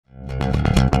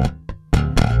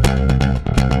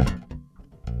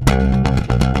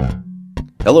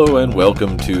Hello and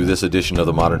welcome to this edition of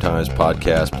the Modern Times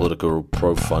podcast, Political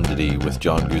Profundity, with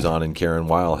John Guzan and Karen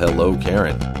Weil. Hello,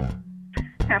 Karen.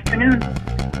 Afternoon.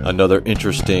 Another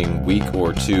interesting week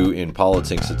or two in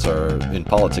politics since our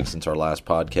last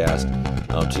podcast.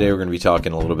 Today we're going to be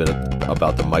talking a little bit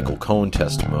about the Michael Cohen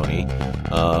testimony,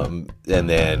 and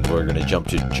then we're going to jump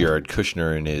to Jared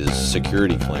Kushner and his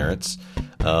security clearance.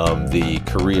 The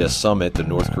Korea summit, the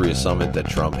North Korea summit that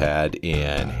Trump had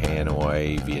in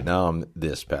Hanoi, Vietnam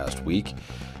this past week.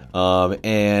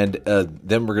 And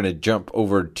then we're going to jump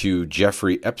over to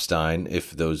Jeffrey Epstein,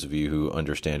 if those of you who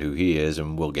understand who he is,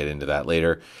 and we'll get into that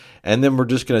later. And then we're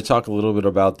just going to talk a little bit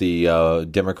about the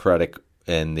Democratic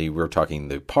and we're talking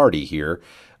the party here,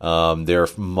 their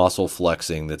muscle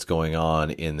flexing that's going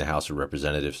on in the House of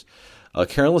Representatives.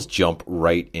 Karen, let's jump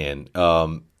right in.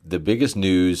 The biggest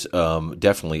news,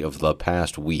 definitely of the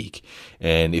past week,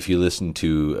 and if you listen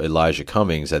to Elijah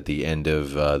Cummings at the end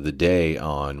of the day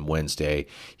on Wednesday,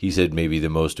 he said maybe the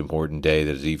most important day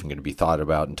that is even going to be thought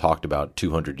about and talked about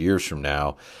 200 years from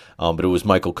now. But it was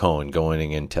Michael Cohen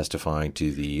going and testifying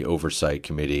to the Oversight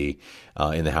Committee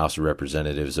in the House of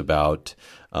Representatives about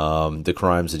the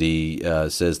crimes that he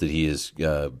says that he is,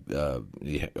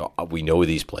 we know that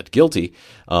he's pled guilty,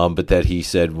 but that he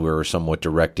said were somewhat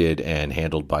directed and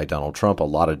handled by Donald Trump. A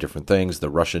lot of different things, the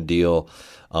Russian deal,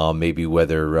 maybe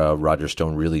whether Roger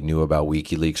Stone really knew about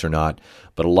WikiLeaks or not,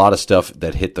 but a lot of stuff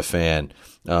that hit the fan,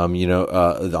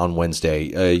 on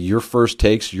Wednesday. Your first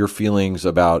takes, your feelings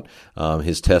about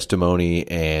his testimony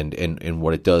and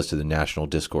what it does to the national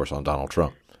discourse on Donald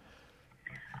Trump.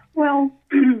 Well,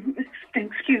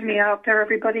 excuse me out there,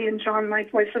 everybody. And John, my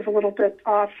voice is a little bit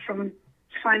off from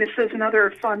sinuses and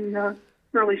other fun,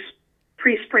 early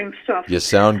pre-spring stuff. You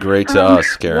sound great to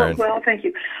us, Karen. Well, thank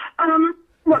you.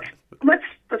 Look, let's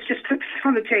just put this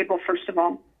on the table, first of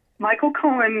all. Michael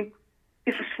Cohen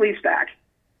is a sleazebag.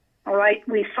 All right?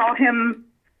 We saw him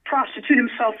prostitute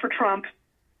himself for Trump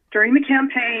during the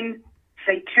campaign,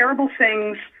 say terrible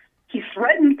things. He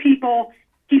threatened people.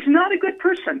 He's not a good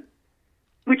person,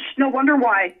 which no wonder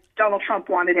why Donald Trump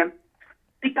wanted him.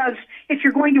 Because if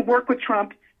you're going to work with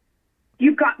Trump,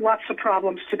 you've got lots of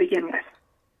problems to begin with.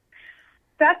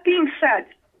 That being said,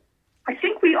 I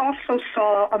think we also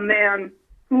saw a man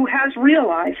who has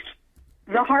realized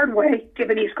the hard way,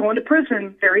 given he's going to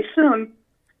prison very soon,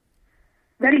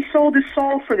 that he sold his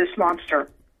soul for this monster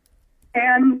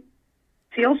and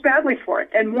feels badly for it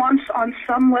and wants on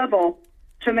some level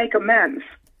to make amends.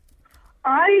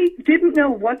 I didn't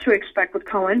know what to expect with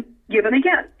Cohen, given,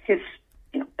 again, his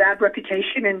bad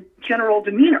reputation and general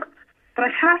demeanor. But I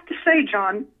have to say,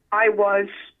 John, I was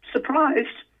surprised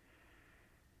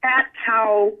at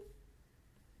how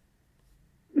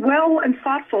well and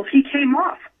thoughtful he came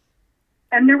off.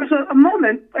 And there was a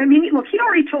moment, look, he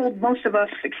already told most of us,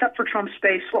 except for Trump's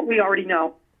base, what we already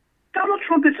know. Donald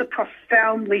Trump is a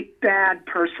profoundly bad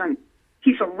person.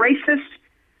 He's a racist.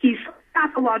 He's a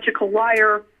pathological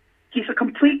liar. He's a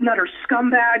complete and utter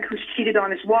scumbag who's cheated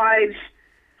on his wives.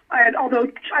 And although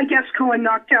I guess Cohen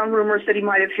knocked down rumors that he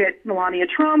might have hit Melania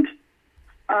Trump,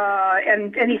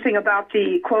 and anything about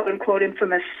the quote-unquote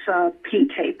infamous P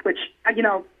tape, which, I'm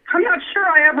not sure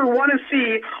I ever want to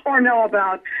see or know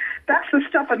about. That's the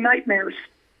stuff of nightmares.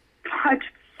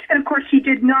 And of course, he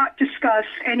did not discuss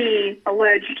any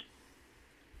alleged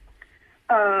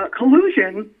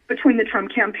collusion between the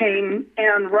Trump campaign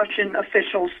and Russian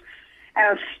officials,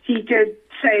 as he did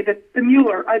say that the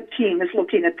Mueller team is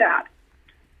looking at that.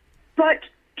 But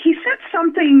he said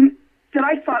something that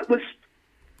I thought was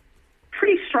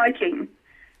pretty striking.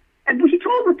 And he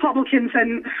told Republicans,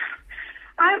 and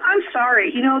I'm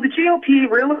sorry, the GOP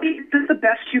really is the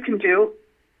best you can do.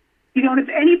 You don't have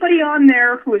anybody on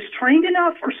there who is trained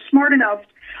enough or smart enough,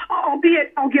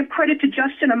 albeit I'll give credit to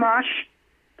Justin Amash,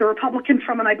 the Republican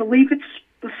from, and I believe it's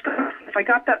Wisconsin. If I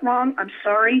got that wrong, I'm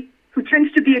sorry, who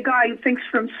tends to be a guy who thinks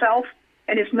for himself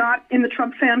and is not in the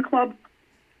Trump fan club.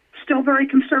 Still very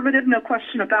conservative, no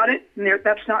question about it. And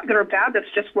that's not good or bad,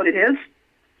 that's just what it is.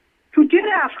 Who did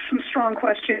ask some strong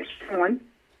questions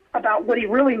about what he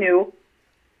really knew.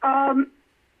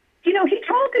 He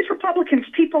told these Republicans,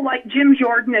 people like Jim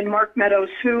Jordan and Mark Meadows,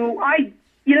 who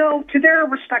to their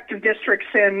respective districts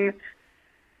in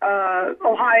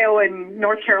Ohio and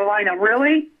North Carolina,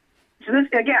 really?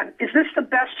 Is this the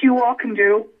best you all can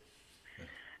do?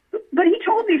 But he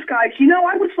told these guys,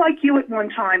 I was like you at one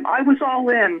time. I was all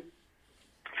in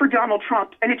for Donald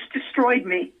Trump, and it's destroyed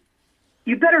me.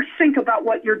 you better think about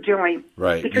what you're doing.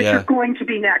 Right. Because yeah. you're going to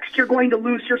be next. You're going to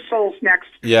lose your souls next.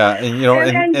 Yeah, and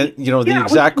the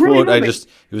exact really quote it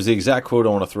was the exact quote I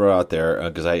want to throw out there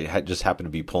because I just happened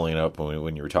to be pulling it up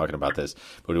when you were talking about this.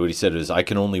 But what he said is, "I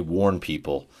can only warn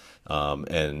people,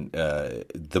 and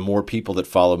the more people that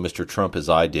follow Mr. Trump as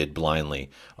I did blindly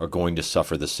are going to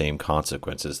suffer the same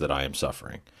consequences that I am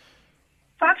suffering."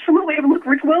 Absolutely. Look,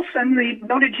 Rick Wilson, the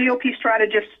noted GOP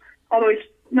strategist, although he's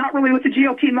not really with the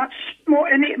GOP much more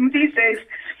these days,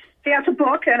 he has a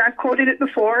book, and I've quoted it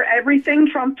before, "Everything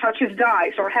Trump Touches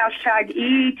Dies," or hashtag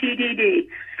ETDD.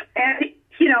 And,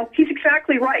 he's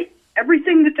exactly right.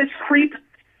 Everything that this creep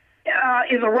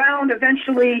is around,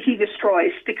 eventually he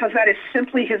destroys, because that is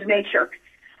simply his nature.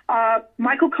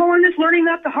 Michael Cohen is learning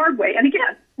that the hard way. And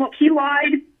again, look, he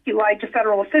lied. He lied to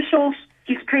federal officials.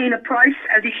 He's paying a price,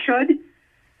 as he should.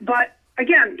 But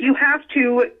again, you have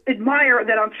to admire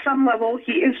that on some level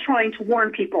he is trying to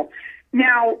warn people.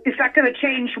 Now, is that going to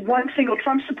change one single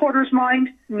Trump supporter's mind?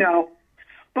 No.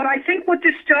 But I think what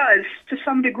this does, to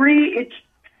some degree,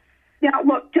 now,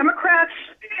 look, Democrats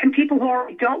and people who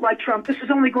already don't like Trump, this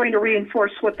is only going to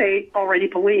reinforce what they already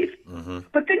believe. Mm-hmm.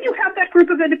 But then you have that group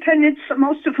of independents,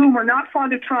 most of whom are not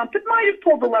fond of Trump, that might have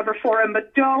pulled the lever for him,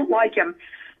 but don't like him.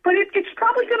 But it's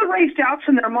probably going to raise doubts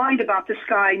in their mind about this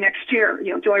guy next year.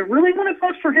 Do I really want to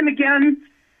vote for him again?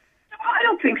 I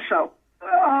don't think so.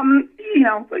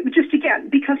 Just again,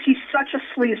 because he's such a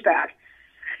sleazebag.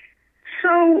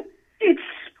 So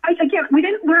again, we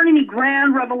didn't learn any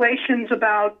grand revelations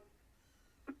about,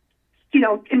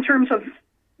 in terms of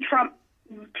Trump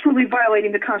truly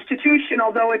violating the Constitution,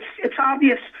 although it's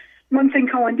obvious. One thing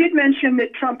Cohen did mention,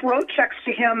 that Trump wrote checks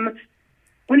to him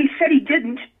when he said he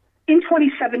didn't, in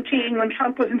 2017, when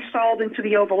Trump was installed into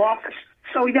the Oval Office.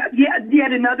 So yet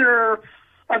another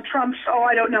of Trump's,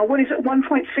 what is it,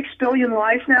 1.6 billion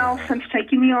lies now since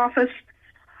taking the office.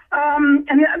 And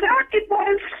that it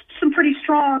was some pretty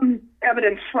strong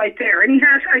evidence right there. And he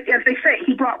has, as they say,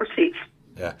 he brought receipts.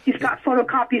 Yeah. He's got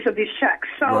photocopies of these checks.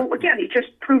 So, Again, he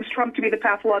just proves Trump to be the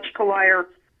pathological liar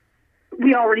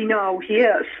we already know he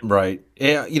is. Right.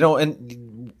 Yeah,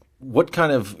 and what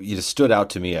kind of stood out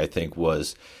to me, I think,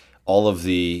 was all of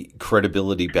the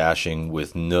credibility bashing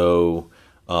with no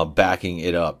backing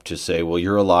it up to say, well,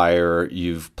 you're a liar,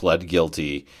 you've pled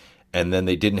guilty, and then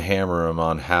they didn't hammer him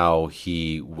on how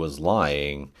he was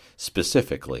lying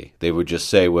specifically. They would just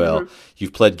say, well,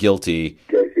 you've pled guilty,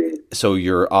 so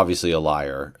you're obviously a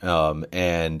liar.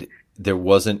 And there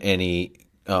wasn't any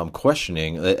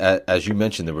questioning. As you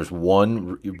mentioned, there was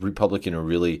one Republican who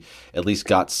really at least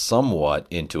got somewhat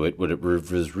into it, but it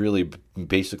was really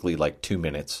basically like 2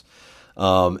 minutes.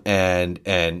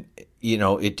 And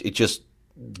it just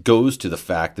goes to the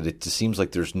fact that it seems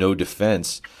like there's no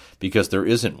defense because there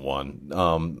isn't one.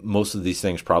 Most of these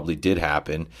things probably did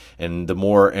happen, and the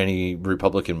more any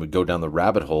Republican would go down the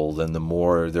rabbit hole, then the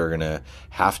more they're going to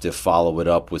have to follow it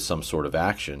up with some sort of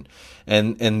action.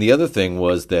 And the other thing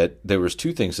was that there was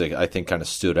two things that I think kind of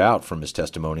stood out from his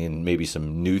testimony, and maybe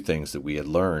some new things that we had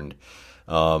learned,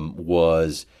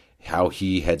 was how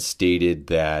he had stated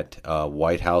that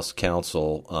White House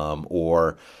counsel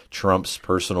or Trump's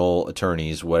personal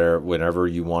attorneys, whenever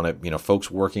you want to,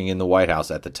 folks working in the White House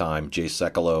at the time, Jay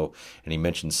Sekulow, and he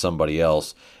mentioned somebody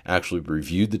else, actually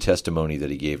reviewed the testimony that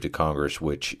he gave to Congress,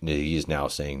 which he is now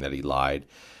saying that he lied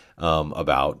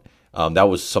about. That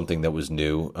was something that was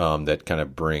new, that kind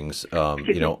of brings,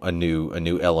 a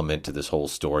new element to this whole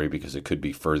story, because it could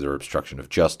be further obstruction of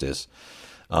justice.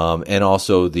 And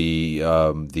also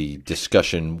the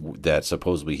discussion that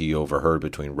supposedly he overheard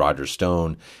between Roger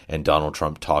Stone and Donald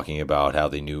Trump talking about how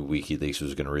they knew WikiLeaks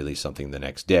was going to release something the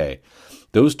next day.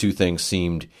 Those two things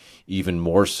seemed even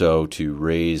more so to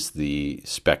raise the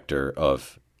specter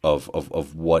of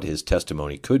what his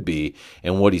testimony could be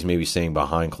and what he's maybe saying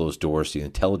behind closed doors to the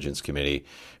Intelligence Committee,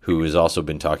 who has also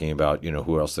been talking about,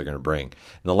 who else they're going to bring.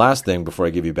 And the last thing before I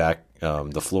give you back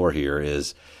the floor here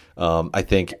is, I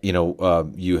think, you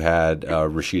had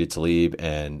Rashida Tlaib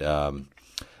and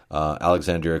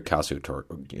Alexandria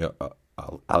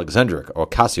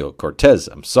Ocasio-Cortez.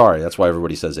 I'm sorry, that's why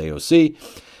everybody says AOC,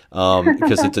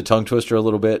 because it's a tongue twister a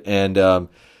little bit, and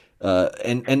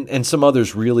some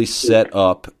others really set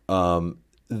up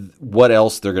what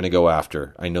else they're going to go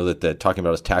after. I know that talking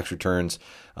about his tax returns.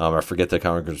 I forget the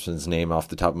congressman's name off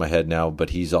the top of my head now,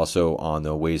 but he's also on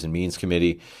the Ways and Means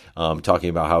Committee, talking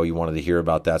about how he wanted to hear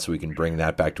about that so we can bring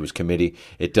that back to his committee.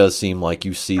 It does seem like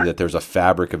you see that there's a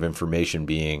fabric of information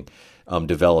being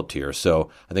developed here. So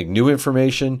I think new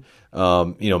information,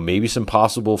 maybe some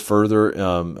possible further,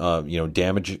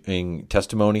 damaging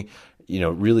testimony.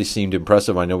 really seemed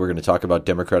impressive. I know we're going to talk about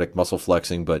Democratic muscle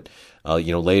flexing, but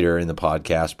later in the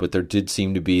podcast. But there did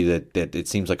seem to be that it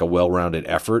seems like a well-rounded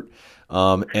effort,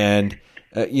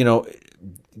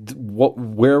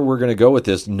 where we're going to go with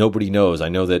this, nobody knows. I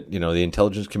know that the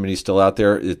Intelligence Committee is still out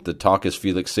there. The talk is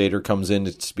Felix Sater comes in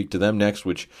to speak to them next,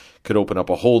 which could open up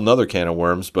a whole nother can of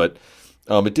worms. But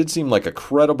it did seem like a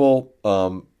credible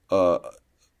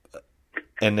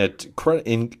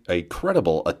a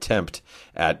credible attempt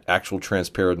at actual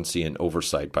transparency and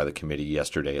oversight by the committee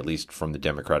yesterday, at least from the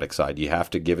Democratic side. You have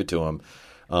to give it to them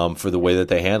for the way that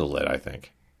they handled it, I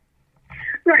think.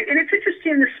 Right, and it's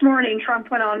interesting. This morning,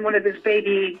 Trump went on one of his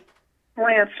baby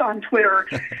rants on Twitter,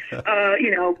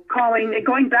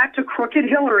 going back to crooked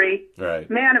Hillary. Right.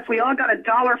 Man, if we all got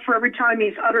 $1 for every time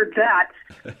he's uttered that,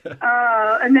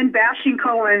 and then bashing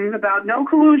Cohen about no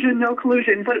collusion.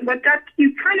 But that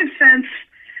you kind of sense,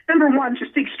 number one,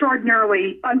 just the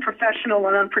extraordinarily unprofessional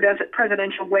and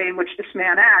unpresidential way in which this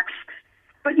man acts.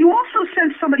 But you also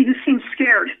sense somebody who seems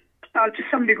scared to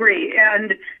some degree,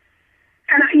 and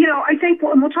I think,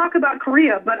 and we'll talk about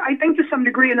Korea, but I think to some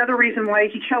degree another reason why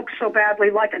he chokes so badly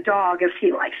like a dog, as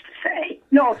he likes to say.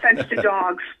 No offense to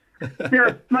dogs.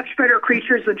 They're much better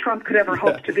creatures than Trump could ever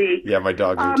hope to be. Yeah, my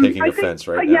dogs are taking offense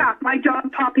right now. Yeah, my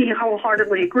dog, Poppy,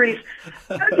 wholeheartedly agrees.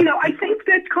 I think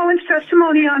that Cohen's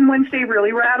testimony on Wednesday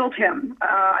really rattled him.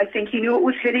 I think he knew it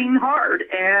was hitting hard,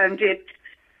 and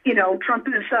Trump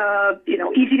is,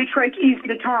 easy to trick, easy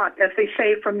to taunt, as they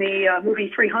say from the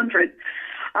movie 300.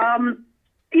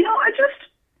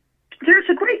 There's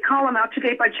a great column out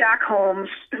today by Jack Holmes,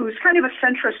 who's kind of a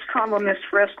centrist columnist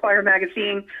for Esquire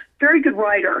magazine, very good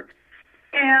writer.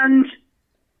 And,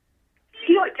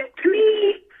 to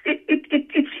me,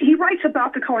 he writes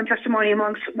about the Cohen testimony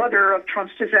amongst other of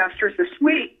Trump's disasters this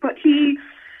week, but he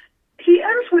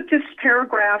ends with this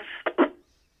paragraph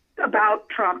about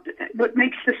Trump, what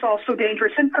makes this all so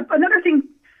dangerous. And another thing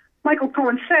Michael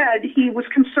Cohen said, he was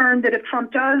concerned that if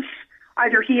Trump does,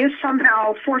 either he is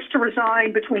somehow forced to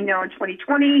resign between now and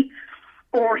 2020,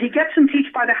 or he gets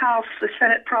impeached by the House, the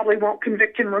Senate probably won't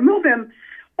convict him, remove him,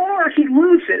 or he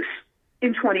loses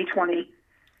in 2020,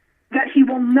 that he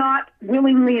will not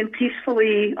willingly and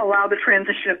peacefully allow the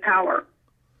transition of power,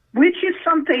 which is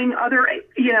something other,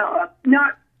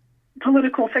 not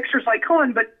political fixers like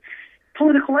Cohen, but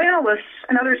political analysts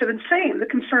and others have been saying, the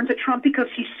concerns at Trump, because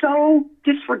he so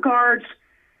disregards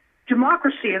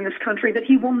democracy in this country that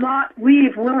he will not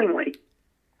leave willingly.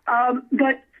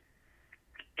 But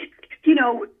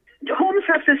Holmes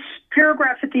has this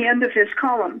paragraph at the end of his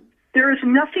column. There is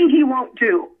nothing he won't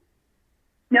do.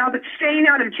 Now, that staying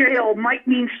out of jail might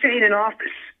mean staying in office,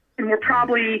 and we're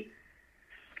probably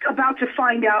about to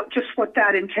find out just what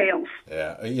that entails.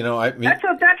 Yeah,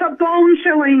 that's a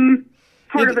bone-chilling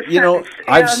part of the sentence.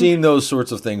 I've seen those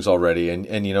sorts of things already, and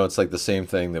it's like the same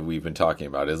thing that we've been talking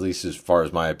about, at least as far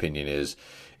as my opinion is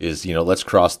let's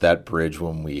cross that bridge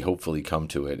when we hopefully come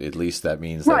to it. At least that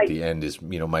means that the end is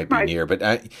might be near. But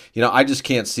I just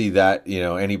can't see that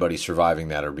anybody surviving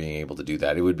that or being able to do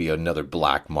that. It would be another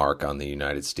black mark on the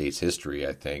United States history,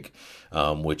 I think,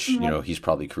 which he's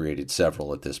probably created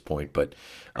several at this point. But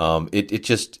it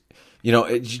just.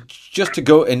 Just to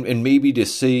go and maybe to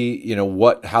see,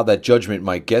 how that judgment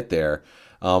might get there.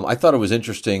 I thought it was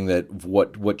interesting that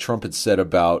what Trump had said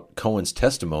about Cohen's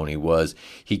testimony was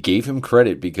he gave him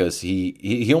credit because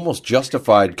he almost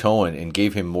justified Cohen and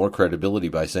gave him more credibility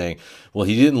by saying, well,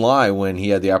 he didn't lie when he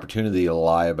had the opportunity to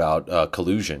lie about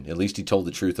collusion. At least he told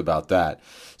the truth about that.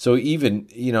 So even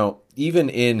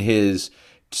in his,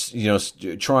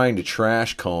 trying to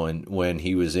trash Cohen when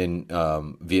he was in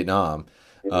Vietnam,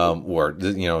 or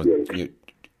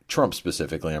Trump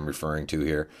specifically, I'm referring to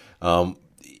here.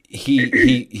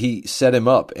 He set him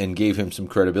up and gave him some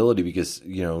credibility because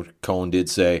Cohen did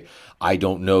say, I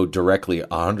don't know directly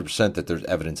 100% that there's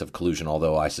evidence of collusion,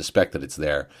 although I suspect that it's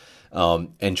there.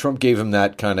 And Trump gave him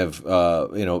that kind of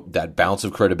that bounce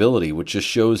of credibility, which just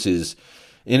shows his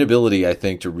inability, I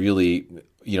think, to really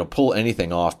pull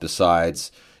anything off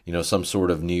besides some sort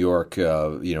of New York,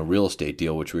 real estate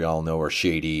deal, which we all know are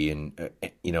shady and,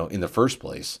 in the first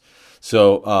place.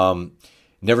 So,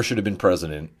 never should have been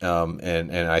president.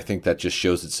 And I think that just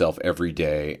shows itself every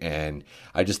day. And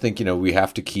I just think, we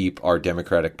have to keep our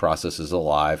democratic processes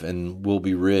alive and we'll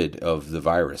be rid of the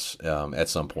virus, at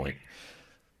some point.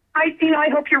 I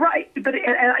hope you're right, but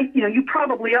you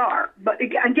probably are. But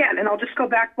again, and I'll just go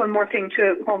back one more thing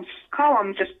to Holmes'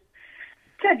 column, just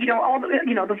said,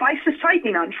 the vice is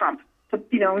tightening on Trump,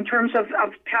 in terms of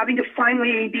having to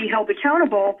finally be held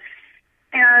accountable.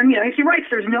 And, as he writes,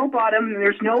 there's no bottom, and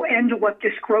there's no end to what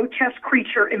this grotesque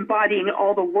creature embodying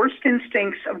all the worst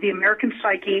instincts of the American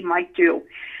psyche might do.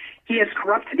 He has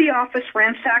corrupted the office,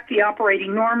 ransacked the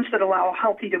operating norms that allow a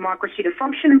healthy democracy to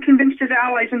function, and convinced his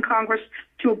allies in Congress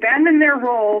to abandon their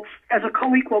role as a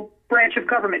co-equal branch of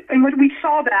government. And when we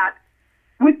saw that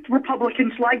with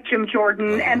Republicans like Jim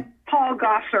Jordan and Paul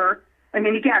Gosar, I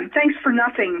mean, again, thanks for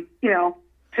nothing,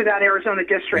 to that Arizona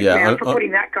district, man, for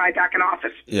putting that guy back in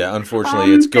office. Yeah,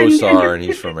 unfortunately, it's Gosar, and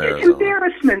he's from Arizona.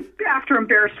 Embarrassment after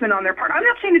embarrassment on their part. I'm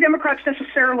not saying the Democrats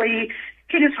necessarily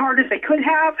hit as hard as they could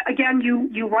have. Again,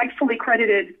 you rightfully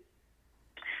credited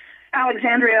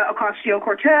Alexandria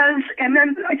Ocasio-Cortez, and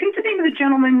then I think the name of the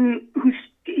gentleman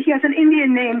he has an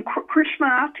Indian name,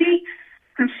 Krishnamurti.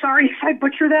 I'm sorry if I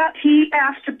butcher that. He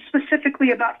asked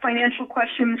specifically about financial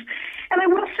questions. And I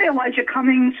will say Elijah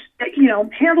Cummings,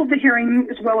 handled the hearing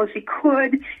as well as he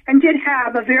could and did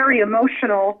have a very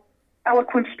emotional,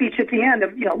 eloquent speech at the end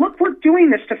of, look, we're doing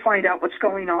this to find out what's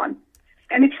going on.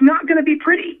 And it's not going to be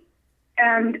pretty.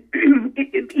 And,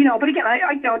 but again,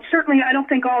 I certainly, I don't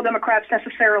think all Democrats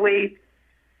necessarily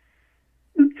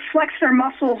flexed their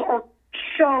muscles or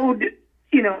showed,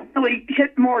 really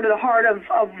hit more to the heart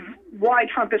of why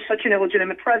Trump is such an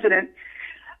illegitimate president.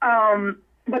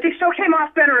 But they still came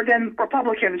off better than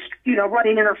Republicans,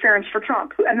 running interference for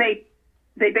Trump. And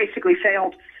they basically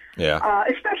failed. Yeah.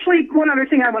 Especially one other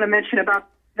thing I want to mention about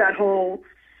that whole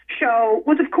show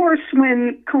was, of course,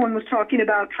 when Cohen was talking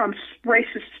about Trump's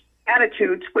racist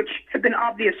attitudes, which have been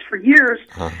obvious for years.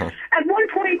 Uh-huh. At one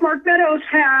point, Mark Meadows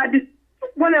had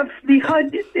one of the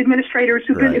HUD administrators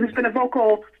who's been a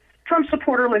vocal Trump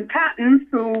supporter, Lynn Patton,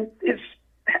 who is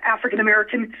African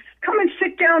American, come and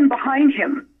sit down behind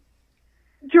him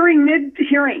during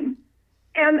mid-hearing.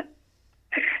 And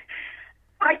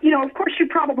of course, you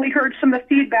probably heard some of the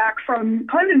feedback from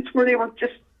pundits where they were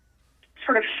just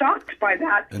sort of shocked by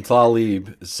that. And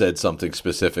Tlaib said something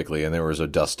specifically, and there was a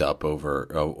dust-up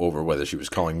over whether she was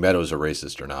calling Meadows a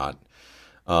racist or not.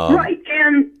 Right,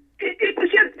 and it was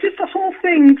just the whole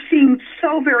thing seemed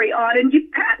so very odd. And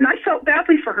Patton, I felt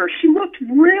badly for her. She looked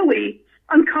really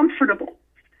uncomfortable.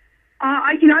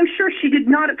 I'm sure she did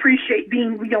not appreciate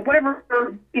being, whatever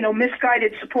her,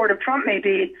 misguided support of Trump may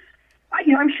be.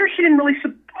 I'm sure she didn't really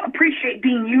appreciate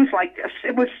being used like this.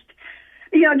 It was,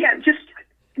 again, just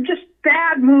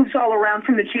bad moves all around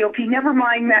from the GOP. Never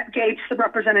mind Matt Gaetz, the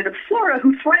representative of Florida,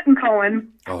 who threatened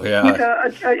Cohen with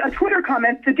a Twitter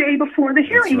comment the day before the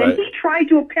hearing. Right. And he tried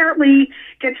to apparently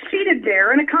get seated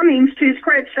there. And Cummings, to his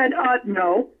credit, said,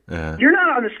 no, you're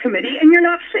not on this committee, and you're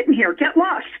not sitting here. Get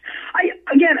lost.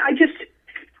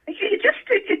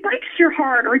 It breaks your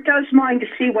heart, or it does mine, to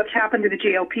see what's happened to the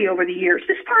GOP over the years.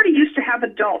 This party used to have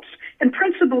adults and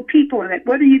principled people in it,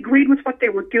 whether you agreed with what they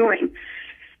were doing.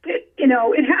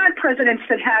 It had presidents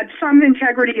that had some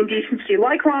integrity and decency,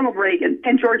 like Ronald Reagan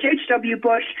and George H.W.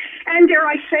 Bush, and dare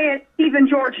I say it, even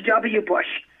George W. Bush,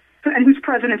 and whose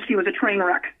presidency was a train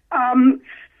wreck.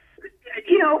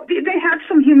 They had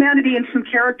some humanity and some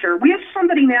character. We have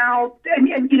somebody now,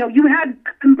 and you had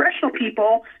congressional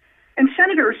people and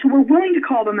senators who were willing to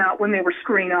call them out when they were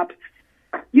screwing up.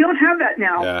 You don't have that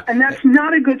now, and that's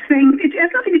not a good thing. It has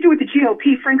nothing to do with the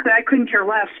GOP. Frankly, I couldn't care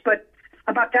less, but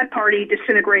about that party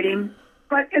disintegrating.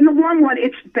 But in the long run,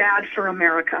 it's bad for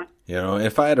America.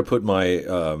 If I had to put my,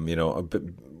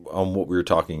 on what we were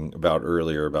talking about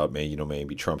earlier about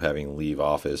maybe Trump having to leave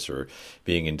office or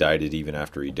being indicted even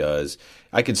after he does,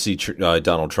 I could see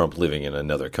Donald Trump living in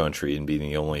another country and being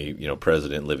the only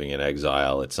president living in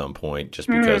exile at some point, just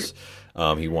because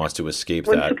he wants to escape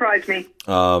Wouldn't that. Surprise me.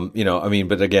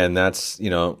 But again, that's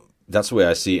that's the way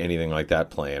I see anything like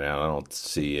that playing out. I don't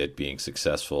see it being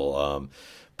successful.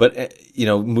 But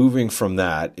moving from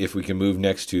that, if we can move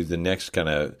next to the next kind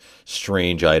of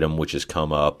strange item which has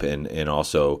come up, and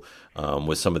also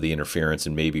with some of the interference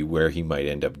and maybe where he might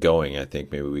end up going, I think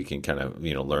maybe we can kind of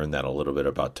learn that a little bit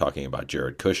about talking about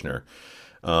Jared Kushner.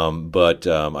 But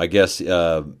I guess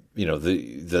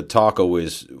the talk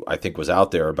always, I think, was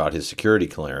out there about his security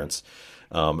clearance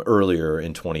earlier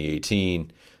in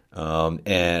 2018.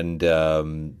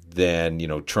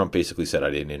 Then, Trump basically said, I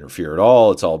didn't interfere at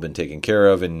all. It's all been taken care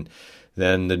of. And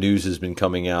then the news has been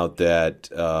coming out that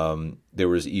there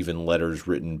was even letters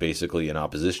written basically in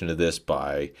opposition to this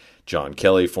by John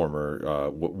Kelly, former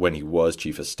when he was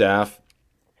chief of staff,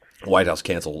 White House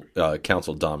counsel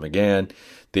Don McGahn.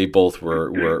 They both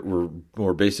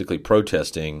were basically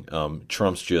protesting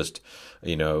Trump's just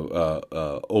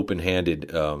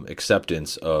open-handed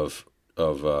acceptance of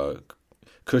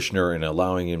Kushner and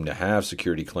allowing him to have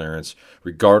security clearance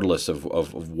regardless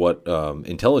of what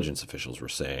intelligence officials were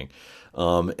saying.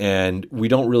 And we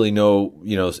don't really know,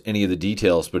 any of the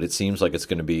details, but it seems like it's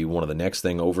going to be one of the next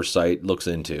thing oversight looks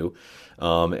into.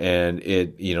 And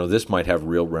this might have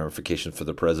real ramifications for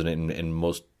the president and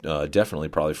most definitely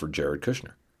probably for Jared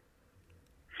Kushner.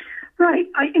 Right.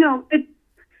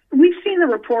 We've seen the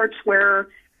reports where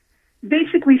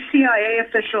basically CIA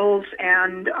officials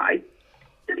and I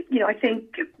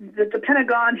think the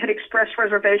Pentagon had expressed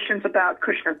reservations about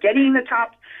Kushner getting the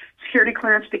top security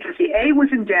clearance because he, A, was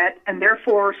in debt and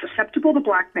therefore susceptible to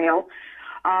blackmail.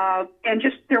 And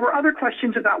just there were other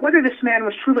questions about whether this man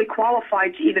was truly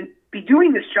qualified to even be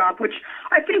doing this job, which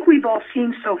I think we've all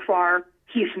seen so far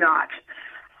he's not.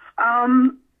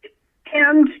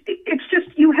 And it's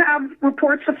just you have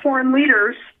reports of foreign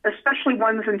leaders, especially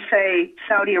ones in, say,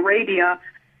 Saudi Arabia,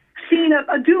 seeing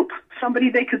a dupe, somebody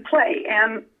they could play.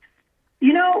 And,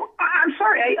 I'm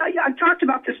sorry, I've talked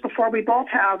about this before. We both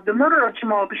have. The murder of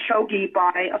Jamal Khashoggi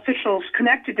by officials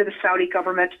connected to the Saudi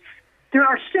government. There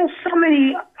are still so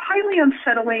many highly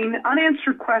unsettling,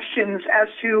 unanswered questions as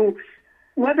to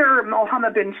whether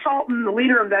Mohammed bin Salman, the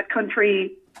leader of that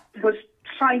country, was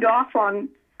signed off on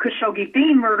Khashoggi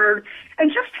being murdered, and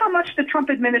just how much the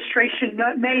Trump administration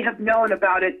may have known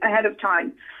about it ahead of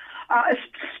time.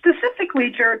 Specifically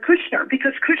Jared Kushner,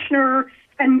 because Kushner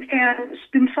and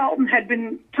bin Salman had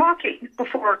been talking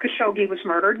before Khashoggi was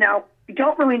murdered. Now, we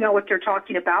don't really know what they're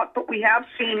talking about, but we have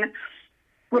seen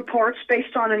reports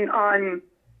based on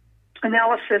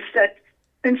analysis that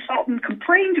bin Salman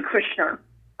complained to Kushner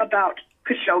about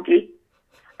Khashoggi.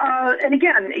 And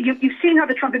again, you've seen how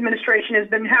the Trump administration has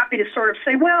been happy to sort of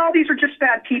say, well, these are just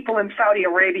bad people in Saudi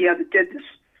Arabia that did this.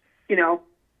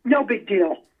 No big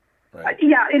deal. Right.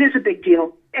 Yeah, it is a big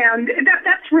deal. And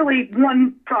that's really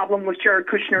one problem with Jared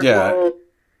Kushner's role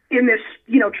in this,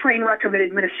 train wreck of an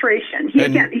administration.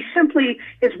 He simply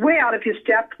is way out of his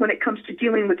depth when it comes to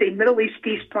dealing with a Middle East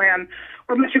peace plan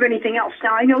or much of anything else.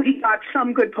 Now, I know he got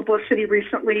some good publicity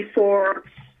recently for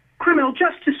criminal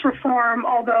justice reform,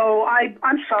 although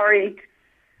I'm sorry,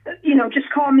 just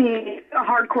call me a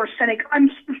hardcore cynic. I'm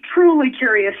truly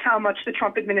curious how much the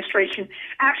Trump administration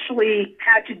actually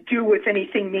had to do with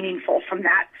anything meaningful from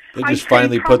that. They just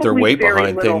finally put their weight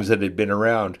behind things that had been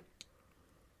around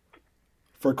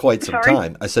for quite some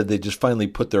time. I said they just finally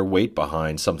put their weight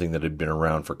behind something that had been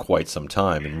around for quite some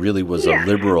time and really was a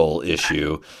liberal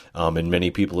issue. And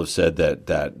many people have said that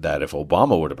if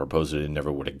Obama would have proposed it, it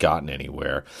never would have gotten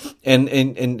anywhere.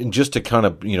 And just to kind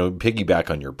of, piggyback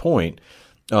on your point,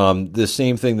 the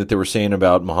same thing that they were saying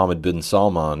about Mohammed bin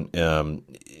Salman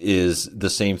is the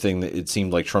same thing that it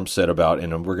seemed like Trump said about,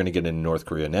 and we're going to get into North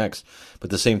Korea next, but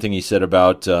the same thing he said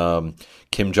about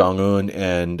Kim Jong-un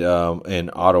and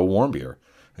Otto Warmbier.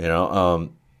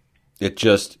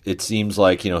 It seems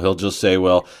like, he'll just say,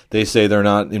 well, they say they're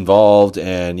not involved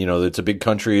and, it's a big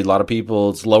country, a lot of people,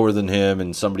 it's lower than him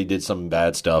and somebody did some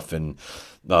bad stuff and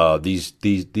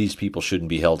these people shouldn't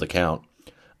be held account.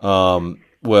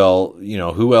 Well,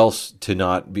 who else to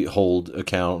not be hold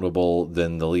accountable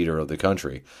than the leader of the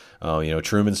country?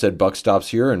 Truman said buck stops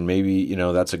here, and maybe,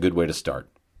 that's a good way to start.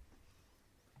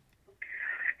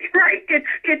 Right.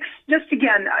 It's just,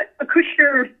 again,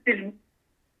 Kushner is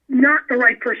not the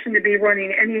right person to be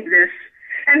running any of this.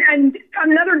 And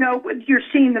on another note, you're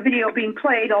seeing the video being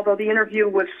played, although the interview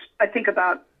was, I think,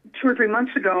 about 2 or 3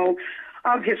 months ago,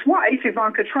 of his wife,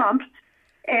 Ivanka Trump,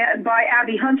 and by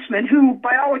Abby Huntsman, who,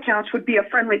 by all accounts, would be a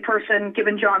friendly person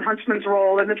given John Huntsman's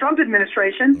role in the Trump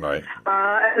administration, right,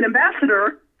 as an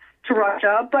ambassador to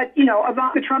Russia. But,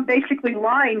 Ivanka Trump basically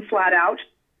lying flat out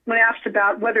when asked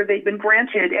about whether they'd been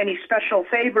granted any special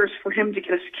favors for him to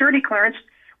get a security clearance,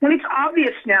 when it's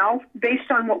obvious now, based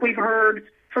on what we've heard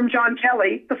from John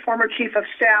Kelly, the former chief of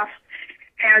staff,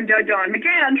 and Don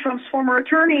McGahn, Trump's former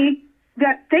attorney,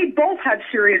 that they both had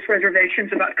serious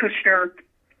reservations about Kushner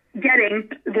getting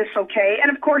this okay.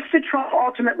 And, of course, that Trump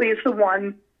ultimately is the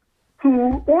one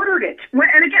who ordered it.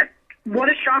 And, again, what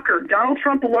a shocker. Donald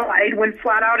Trump lied when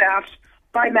flat out asked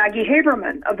by Maggie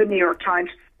Haberman of the New York Times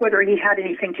whether he had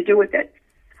anything to do with it.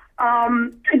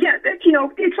 Again,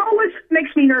 it's always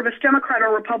makes me nervous, Democrat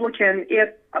or Republican, if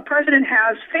a president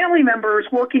has family members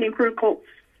working in critical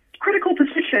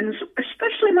positions,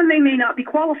 especially when they may not be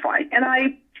qualified. And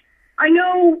I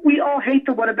know we all hate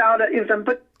the whataboutism,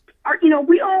 but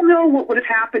we all know what would have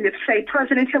happened if, say,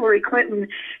 President Hillary Clinton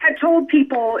had told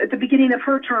people at the beginning of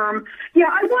her term,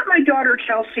 I want my daughter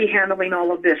Chelsea handling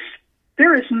all of this.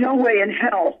 There is no way in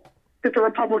hell that the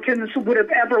Republicans would have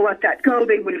ever let that go.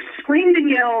 They would have screamed and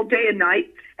yelled day and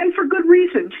night, and for good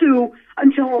reason, too,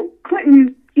 until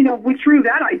Clinton, withdrew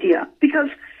that idea. Because,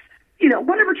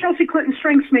 whatever Chelsea Clinton's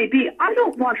strengths may be, I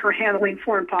don't want her handling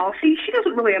foreign policy. She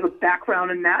doesn't really have a background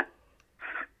in that.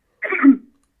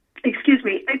 excuse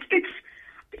me, it's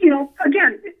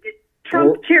again,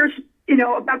 Trump cares,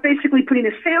 about basically putting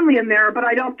his family in there, but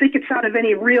I don't think it's out of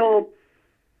any real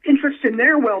interest in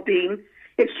their well-being.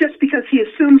 It's just because he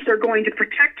assumes they're going to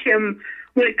protect him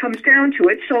when it comes down to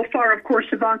it. So far, of course,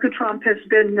 Ivanka Trump has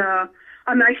been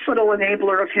a nice little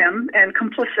enabler of him and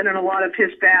complicit in a lot of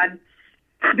his bad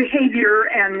behavior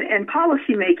and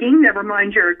policy making, never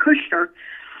mind Jared Kushner.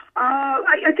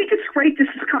 I think it's great this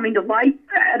is coming to light,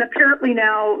 and apparently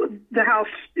now the House,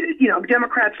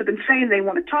 Democrats have been saying they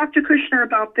want to talk to Kushner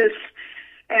about this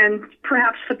and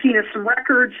perhaps subpoena some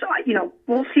records.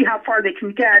 We'll see how far they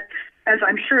can get, as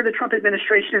I'm sure the Trump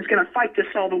administration is going to fight this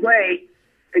all the way,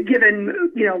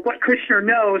 given, what Kushner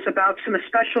knows about some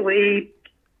especially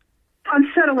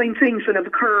unsettling things that have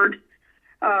occurred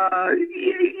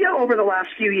over the last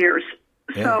few years.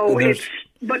 Yeah, so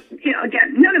but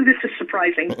again, none of this is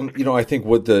surprising. And, I think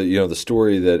what the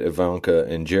story that Ivanka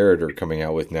and Jared are coming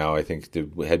out with now, I think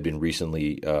had been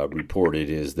recently reported,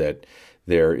 is that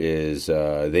there is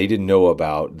they didn't know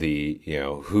about the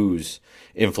whose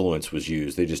influence was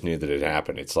used. They just knew that it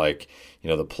happened. It's like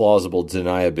the plausible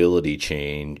deniability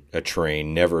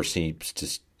train never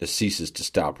ceases to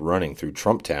stop running through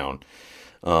Trump Town.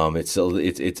 It's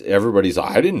everybody's,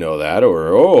 I didn't know that,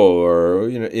 or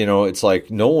it's like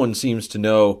no one seems to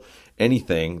know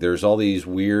anything. There's all these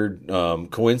weird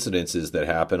coincidences that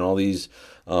happen, all these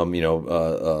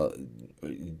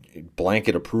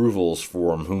blanket approvals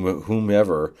for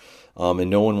whomever, and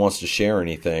no one wants to share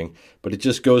anything. But it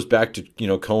just goes back to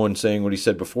Cohen saying what he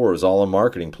said before. It was all a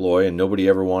marketing ploy, and nobody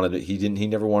ever wanted it. He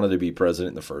never wanted to be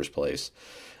president in the first place.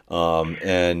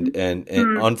 And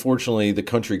unfortunately, the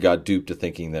country got duped to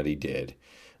thinking that he did.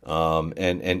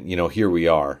 And here we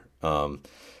are. I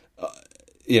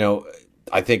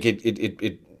think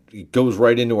it goes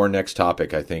right into our next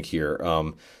topic. I think here,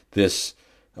 this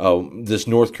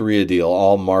North Korea deal,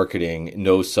 all marketing,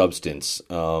 no substance,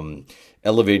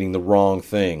 elevating the wrong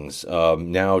things.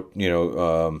 Now,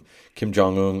 Kim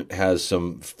Jong-un has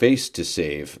some face to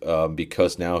save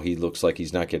because now he looks like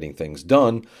he's not getting things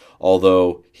done,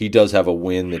 although he does have a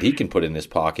win that he can put in his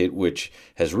pocket, which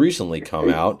has recently come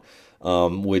out,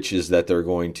 which is that they're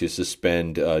going to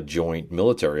suspend joint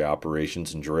military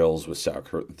operations and drills with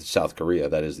South Korea.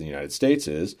 That is, the United States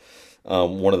is.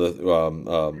 One of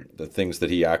the things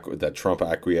that Trump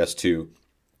acquiesced to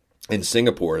in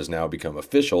Singapore has now become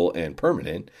official and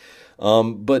permanent.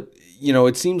 But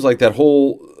it seems like that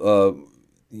whole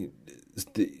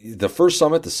the first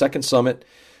summit, the second summit,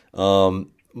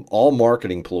 all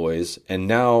marketing ploys, and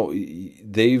now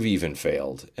they've even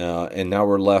failed, and now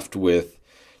we're left with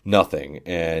nothing.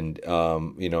 And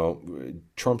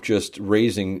Trump just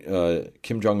raising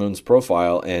Kim Jong-un's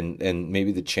profile and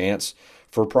maybe the chance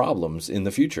for problems in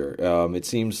the future. It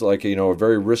seems like a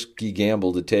very risky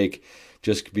gamble to take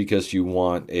just because you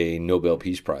want a Nobel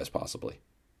Peace Prize, possibly.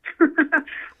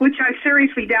 Which I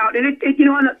seriously doubt. And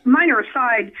on a minor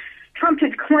aside, Trump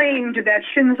had claimed that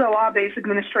Shinzo Abe's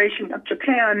administration of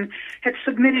Japan had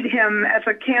submitted him as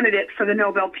a candidate for the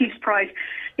Nobel Peace Prize.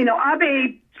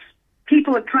 Abe,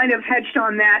 people have kind of hedged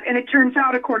on that, and it turns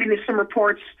out, according to some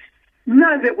reports,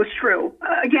 none of it was true.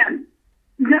 Again,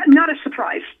 not a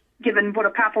surprise, given what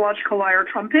a pathological liar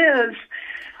Trump is.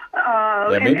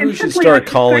 Maybe we should start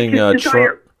calling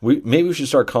Trump. Maybe we should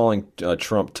start calling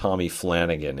Trump Tommy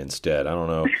Flanagan instead. I don't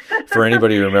know for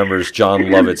anybody who remembers John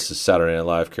Lovett's Saturday Night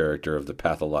Live character of the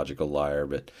pathological liar,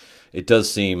 but it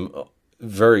does seem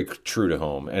very true to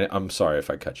home. And I'm sorry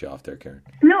if I cut you off there, Karen.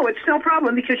 No, it's no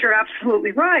problem because you're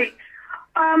absolutely right.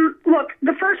 Look,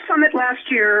 the first summit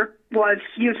last year was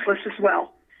useless as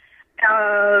well.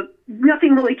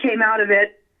 Nothing really came out of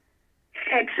it,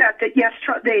 except that, yes,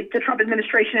 the Trump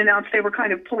administration announced they were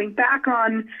kind of pulling back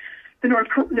on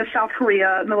the South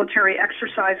Korea military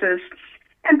exercises.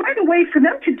 And by the way, for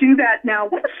them to do that now,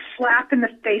 what a slap in the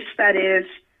face that is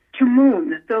to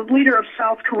Moon, the leader of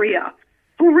South Korea,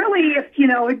 who really,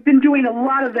 had been doing a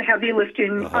lot of the heavy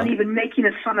lifting on even making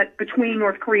a summit between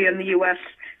North Korea and the U.S.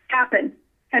 happen,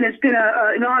 and has been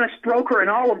an honest broker in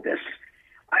all of this.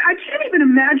 I can't even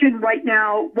imagine right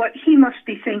now what he must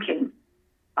be thinking.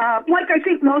 Like I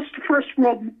think most first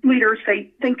world leaders,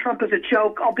 they think Trump is a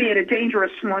joke, albeit a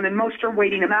dangerous one, and most are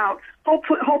waiting him out,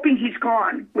 hoping he's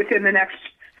gone within the next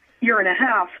year and a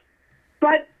half.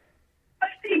 But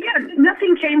again,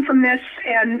 nothing came from this,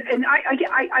 and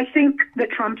I think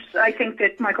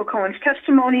that Michael Cohen's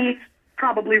testimony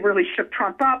probably really shook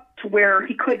Trump up to where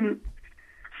he couldn't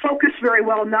focus very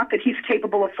well. Not that he's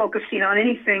capable of focusing on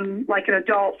anything like an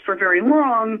adult for very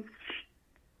long,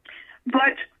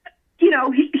 but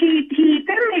he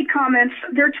then made comments.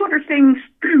 There are two other things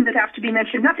that have to be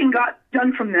mentioned. Nothing got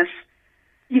done from this.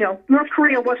 North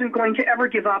Korea wasn't going to ever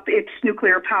give up its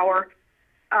nuclear power.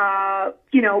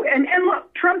 And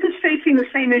look, Trump is facing the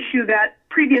same issue that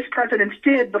previous presidents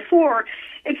did before,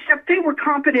 except they were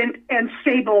competent and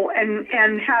stable and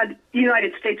had the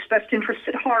United States' best interests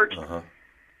at heart,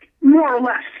 more or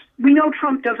less. We know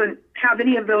Trump doesn't have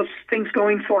any of those things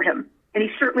going for him, and he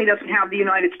certainly doesn't have the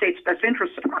United States' best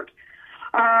interests at heart.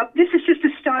 This is just a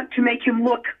stunt to make him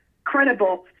look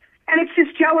credible. And it's his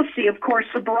jealousy, of course,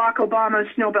 of Barack Obama's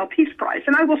Nobel Peace Prize.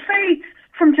 And I will say,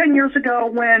 from 10 years ago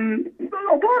when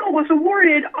Obama was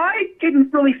awarded, I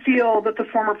didn't really feel that the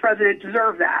former president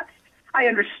deserved that. I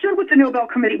understood what the Nobel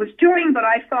Committee was doing, but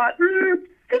I thought, I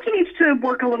think he needs to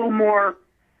work a little more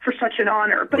for such an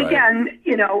honor. But again,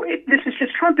 this is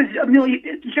just Trump is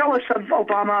jealous of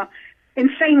Obama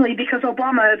insanely because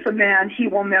Obama is a man he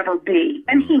will never be,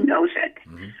 and he knows it.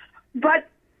 But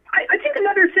I think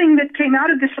another thing that came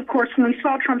out of this, of course, when we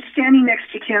saw Trump standing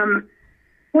next to Kim,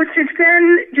 was his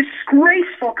then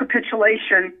disgraceful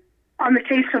capitulation on the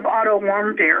case of Otto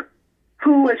Warmbier,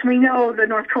 who, as we know, the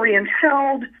North Koreans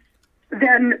held.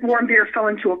 Then Warmbier fell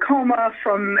into a coma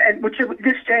which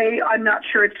this day I'm not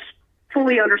sure it's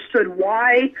fully understood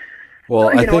why.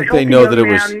 Well, I think they know that it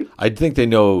was. I think they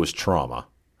know it was trauma.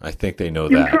 I think they know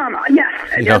that. Trauma,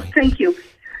 yes. Thank you.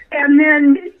 And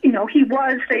then,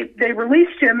 they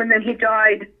released him, and then he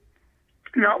died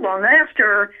not long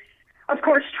after. Of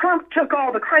course, Trump took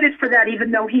all the credit for that,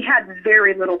 even though he had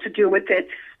very little to do with it.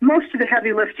 Most of the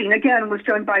heavy lifting, again, was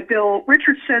done by Bill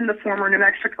Richardson, the former New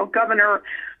Mexico governor,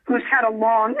 who's had a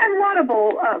long and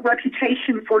laudable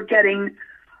reputation for getting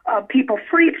people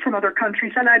freed from other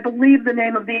countries. And I believe the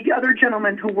name of the other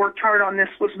gentleman who worked hard on this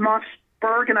was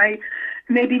Mossberg, and I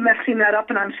may be messing that up,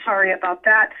 and I'm sorry about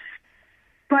that.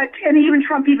 And even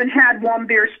Trump even had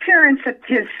Warmbier's parents at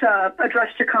his address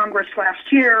to Congress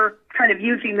last year, kind of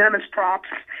using them as props.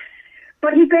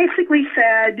 But he basically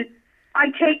said, I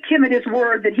take Kim at his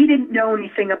word that he didn't know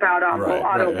anything about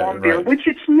Otto Warmbier, which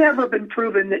it's never been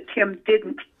proven that Kim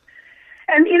didn't.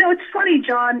 And, it's funny,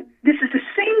 John, this is the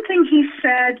same thing he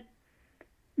said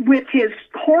with his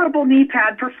horrible knee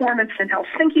pad performance in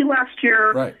Helsinki last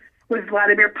year with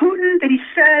Vladimir Putin, that he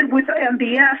said with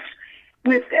MBS,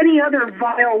 with any other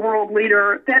vile world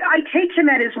leader, that I take him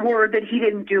at his word that he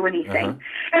didn't do anything.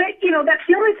 And, that's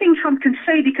the only thing Trump can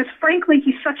say because, frankly,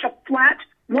 he's such a flat,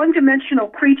 one-dimensional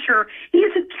creature. He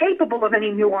isn't capable of any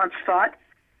nuanced thought.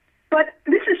 But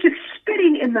this is just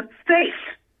spitting in the face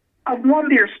of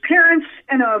Warmbier's parents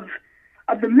and of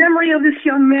the memory of this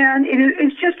young man. It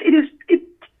is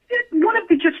one of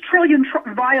the just trillion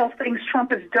vile things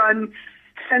Trump has done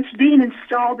since being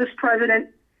installed as president.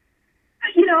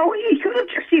 He could have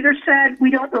just either said, we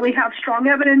don't really have strong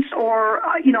evidence, or,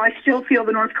 I still feel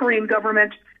the North Korean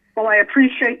government, while I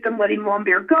appreciate them letting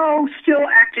Warmbier go, still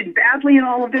acted badly in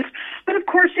all of this. But, of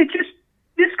course,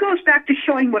 this goes back to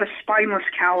showing what a spineless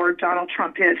coward Donald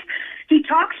Trump is. He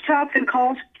talks tough and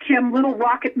calls Kim Little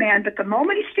Rocket Man, but the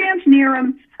moment he stands near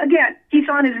him, again, he's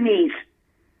on his knees,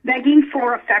 begging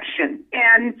for affection.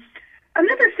 And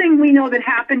another thing we know that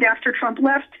happened after Trump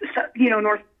left,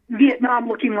 North Vietnam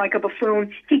looking like a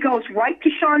buffoon, he goes right to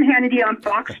Sean Hannity on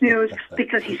Fox News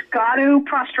because he's got to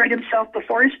prostrate himself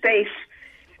before his base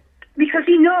because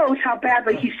he knows how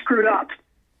badly he screwed up.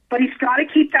 But he's got to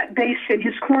keep that base in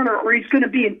his corner or he's going to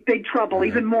be in big trouble,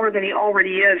 even more than he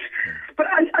already is. But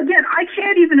I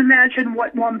can't even imagine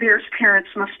what Warmbier's parents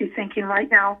must be thinking right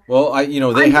now. Well,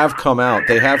 they have come out,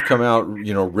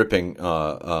 ripping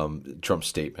Trump's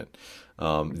statement.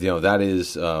 That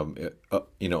is,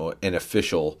 an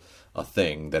official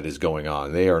thing that is going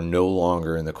on. They are no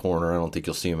longer in the corner. I don't think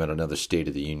you'll see them at another State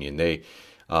of the Union. They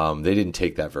didn't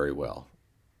take that very well.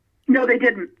 No, they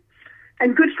didn't.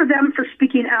 And good for them for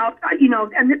speaking out.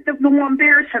 And the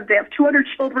Warmbiers have two other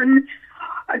children.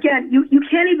 Again, you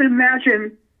can't even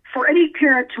imagine for any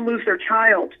parent to lose their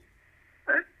child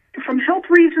from health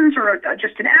reasons or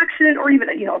just an accident or even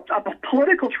a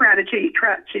political tragedy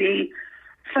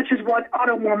such as what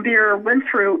Otto Warmbier went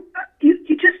through. You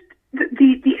just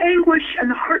the anguish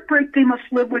and the heartbreak they must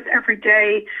live with every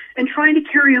day and trying to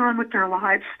carry on with their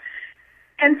lives.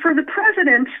 And for the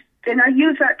president, and I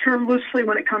use that term loosely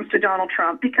when it comes to Donald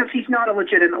Trump because he's not a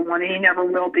legitimate one and he never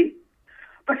will be.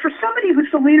 But for somebody who's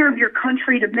the leader of your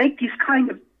country to make these kind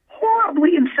of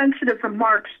horribly insensitive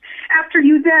remarks after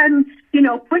you then,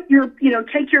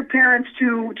 take your parents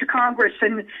to Congress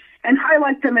and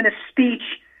highlight them in a speech,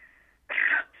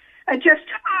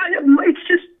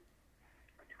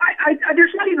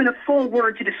 there's not even a full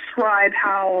word to describe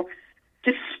how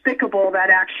despicable that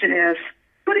action is.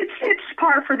 But it's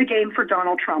par for the game for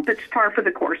Donald Trump. It's par for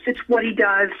the course. It's what he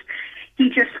does. He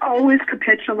just always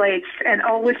capitulates and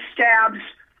always stabs,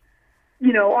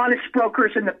 honest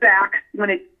brokers in the back when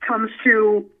it comes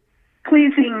to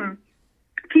pleasing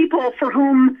people for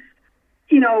whom,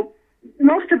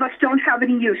 most of us don't have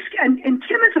any use. And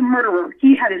Kim is a murderer.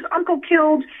 He had his uncle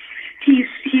killed.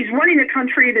 He's running a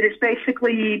country that is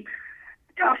basically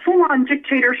a full-on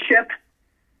dictatorship.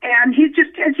 And he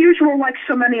just, as usual, like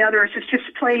so many others, has just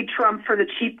played Trump for the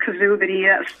cheap kazoo that he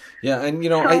is. Yeah, and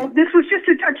so this was just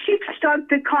a cheap stunt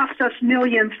that cost us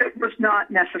millions that was not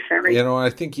necessary.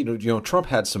 I think Trump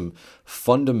had some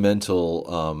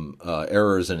fundamental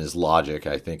errors in his logic.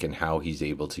 I think in how he's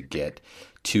able to get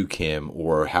to Kim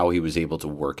or how he was able to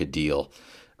work a deal.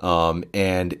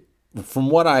 And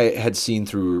from what I had seen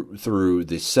through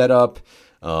the setup.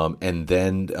 And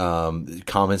then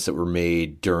comments that were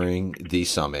made during the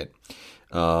summit.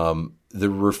 The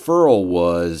referral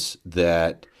was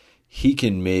that he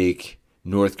can make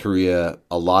North Korea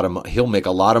he'll make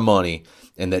a lot of money,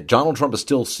 and that Donald Trump is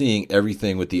still seeing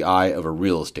everything with the eye of a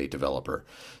real estate developer.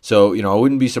 So, I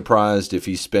wouldn't be surprised if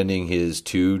he's spending his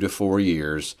 2 to 4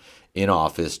 years in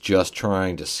office just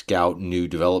trying to scout new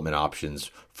development options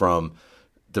from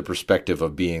the perspective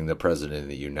of being the president of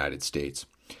the United States.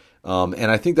 And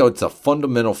I think that it's a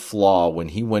fundamental flaw when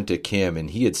he went to Kim,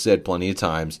 and he had said plenty of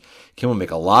times, Kim will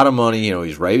make a lot of money.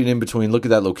 He's right in between. Look at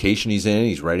that location he's in.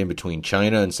 He's right in between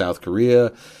China and South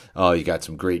Korea. You got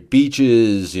some great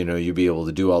beaches. You'll be able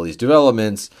to do all these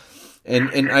developments.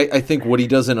 And I think what he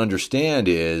doesn't understand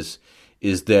is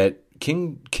that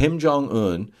Kim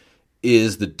Jong-un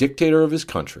is the dictator of his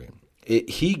country.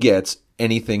 He gets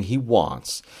anything he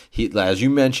wants. As you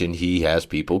mentioned, he has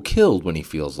people killed when he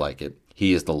feels like it.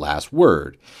 He is the last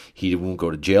word. He won't go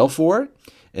to jail for it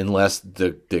unless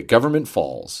the government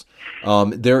falls.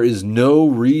 There is no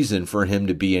reason for him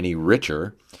to be any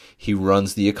richer. He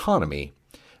runs the economy.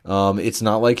 It's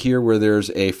not like here where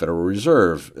there's a Federal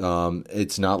Reserve.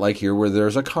 It's not like here where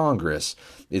there's a Congress.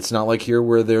 It's not like here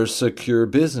where there's secure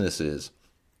businesses.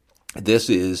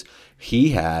 He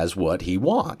has what he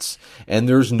wants. And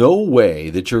there's no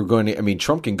way that you're going to,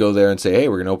 Trump can go there and say, hey,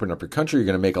 we're going to open up your country. You're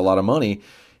going to make a lot of money.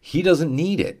 He doesn't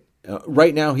need it.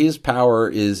 Right now, his power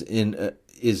is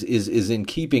in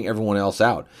keeping everyone else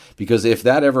out. Because if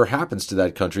that ever happens to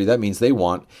that country, that means they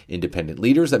want independent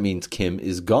leaders. That means Kim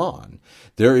is gone.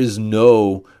 There is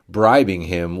no bribing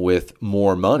him with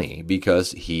more money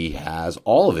because he has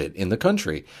all of it in the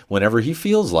country whenever he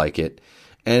feels like it.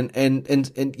 And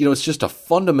it's just a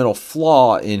fundamental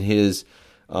flaw in his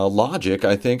logic,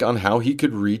 I think, on how he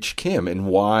could reach Kim and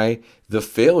why the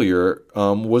failure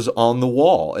was on the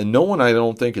wall. And no one, I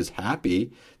don't think, is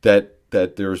happy that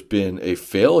there's been a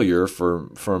failure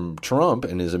from Trump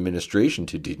and his administration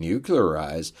to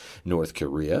denuclearize North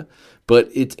Korea. But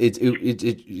I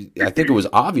think it was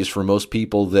obvious for most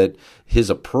people that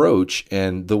his approach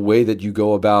and the way that you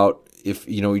go about, if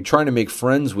you're trying to make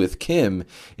friends with Kim,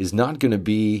 is not going to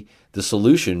be the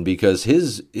solution, because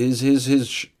his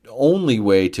only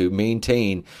way to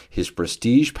maintain his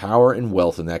prestige, power, and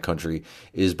wealth in that country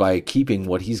is by keeping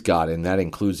what he's got, and that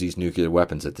includes these nuclear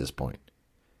weapons at this point.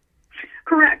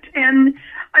 Correct. And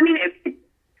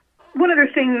one other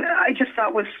thing I just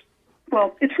thought was,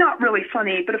 well, it's not really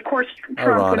funny, but of course Trump,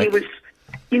 ironic, when he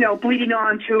was, bleeding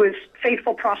on to his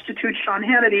faithful prostitute Sean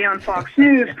Hannity on Fox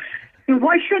News,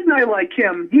 why shouldn't I like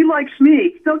him? He likes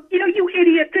me. So, you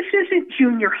idiot, this isn't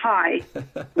junior high.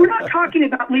 We're not talking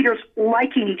about leaders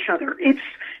liking each other. It's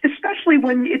especially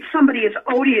when it's somebody as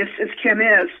odious as Kim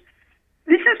is.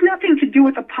 This has nothing to do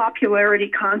with a popularity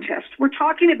contest. We're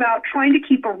talking about trying to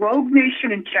keep a rogue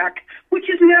nation in check, which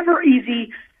is never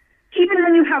easy, even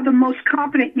when you have the most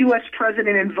competent U.S.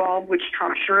 president involved, which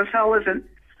Trump sure as hell isn't.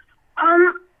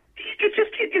 This is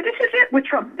it with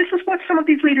Trump. This is what some of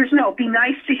these leaders know. Be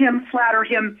nice to him, flatter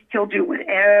him. He'll do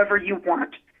whatever you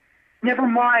want. Never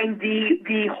mind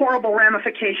the horrible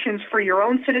ramifications for your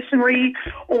own citizenry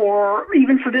or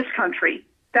even for this country.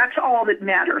 That's all that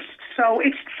matters. So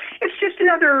it's just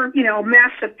another,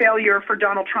 massive failure for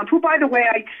Donald Trump, who, by the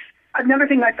way, another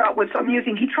thing I thought was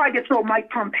amusing, he tried to throw Mike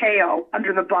Pompeo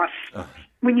under the bus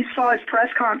when you saw his press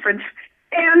conference.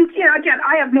 And, again,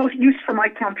 I have no use for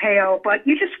Mike Pompeo, but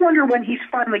you just wonder when he's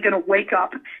finally going to wake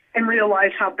up and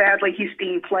realize how badly he's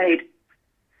being played.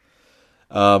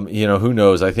 Who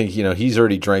knows? I think, he's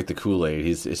already drank the Kool-Aid.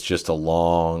 It's just a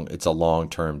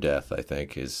long-term death, I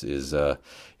think, is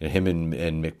him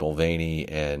and Mick Mulvaney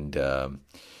and the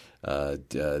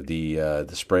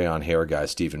spray-on hair guy,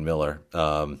 Stephen Miller.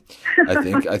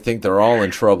 I think they're all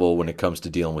in trouble when it comes to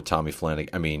dealing with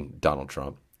Donald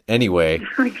Trump. Anyway,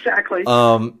 exactly.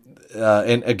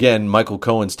 and again, Michael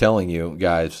Cohen's telling you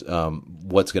guys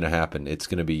what's going to happen. It's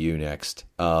going to be you next.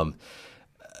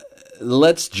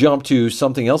 Let's jump to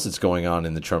something else that's going on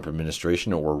in the Trump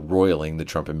administration, or roiling the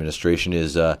Trump administration,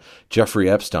 is Jeffrey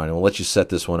Epstein. And we'll let you set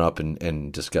this one up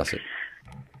and discuss it.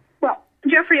 Well,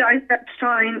 Jeffrey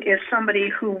Epstein is somebody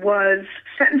who was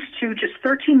sentenced to just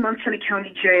 13 months in a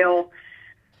county jail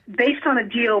based on a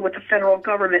deal with the federal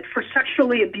government for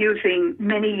sexually abusing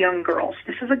many young girls.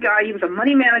 This is a guy, he was a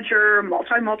money manager,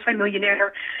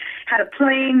 multi-millionaire, had a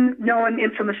plane known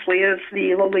infamously as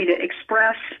the Lolita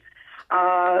Express,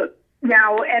 but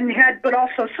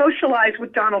also socialized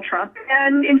with Donald Trump.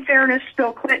 And in fairness,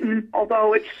 Bill Clinton,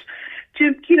 although it's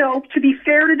to be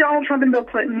fair to Donald Trump and Bill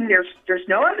Clinton, there's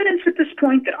no evidence at this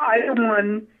point that either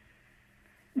one,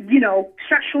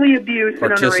 sexually abused an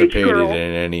underage girl. Participated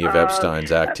in any of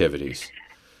Epstein's activities.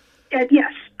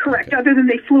 Yes, correct. Okay. Other than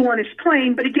they flew on his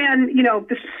plane. But again,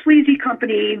 this sleazy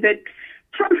company that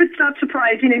Trump, it's not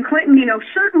surprising. And Clinton,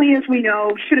 certainly, as we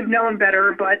know, should have known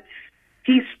better, but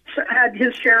he's had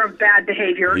his share of bad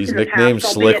behavior. He's in the nicknamed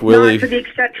past, Slick Willie. Not to the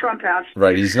extent Trump has.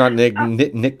 Right. He's not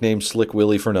nicknamed Slick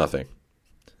Willie for nothing.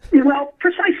 Well,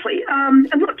 precisely. And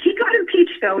look, he got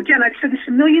impeached, though. Again, I've said this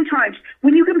a million times.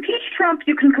 When you impeach Trump,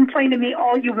 you can complain to me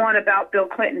all you want about Bill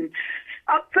Clinton.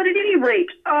 But at any rate,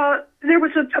 there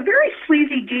was a very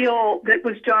sleazy deal that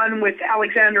was done with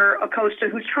Alexander Acosta,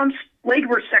 who's Trump's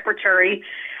labor secretary,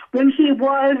 when he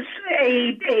was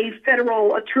a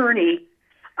federal attorney.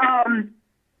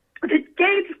 That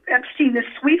gave Epstein this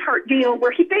sweetheart deal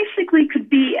where he basically could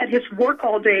be at his work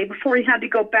all day before he had to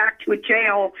go back to a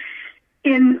jail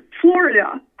in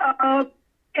Florida.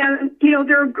 And,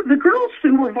 the girls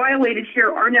who were violated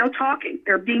here are now talking.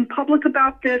 They're being public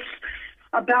about this,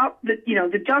 about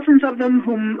the dozens of them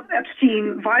whom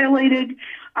Epstein violated.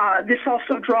 This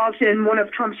also draws in one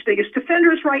of Trump's biggest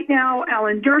defenders right now,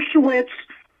 Alan Dershowitz,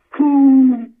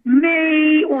 who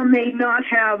may or may not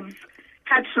have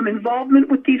had some involvement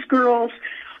with these girls.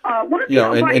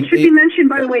 It should be mentioned,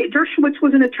 by the way, Dershowitz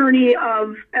was an attorney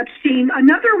of Epstein.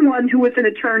 Another one who was an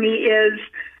attorney is,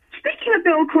 speaking of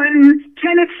Bill Clinton,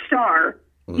 Kenneth Starr,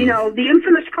 the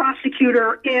infamous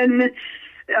prosecutor in,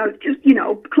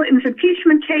 Clinton's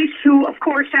impeachment case, who, of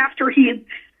course, after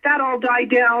that all died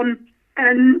down,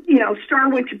 and, Starr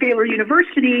went to Baylor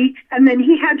University, and then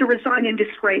he had to resign in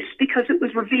disgrace because it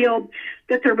was revealed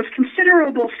that there was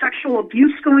considerable sexual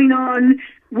abuse going on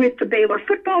with the Baylor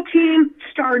football team.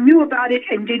 Starr knew about it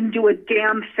and didn't do a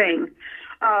damn thing.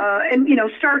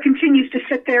 Starr continues to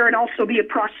sit there and also be a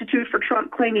prostitute for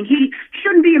Trump, claiming he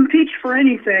shouldn't be impeached for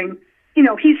anything.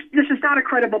 This is not a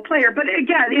credible player. But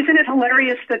again, isn't it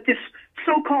hilarious that this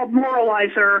so-called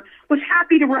moralizer was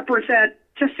happy to represent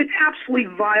just an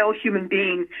absolutely vile human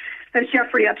being that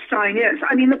Jeffrey Epstein is?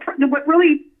 I mean, what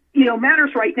really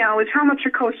matters right now is how much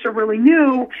Acosta really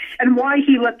knew and why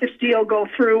he let this deal go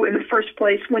through in the first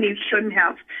place when he shouldn't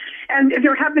have. And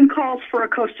there have been calls for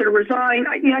Acosta to resign.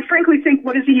 I frankly think,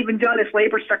 what has he even done as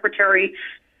labor secretary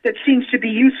that seems to be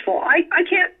useful? I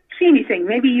can't see anything.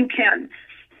 Maybe you can.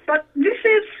 But this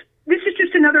is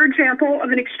just another example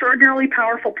of an extraordinarily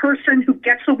powerful person who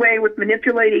gets away with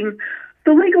manipulating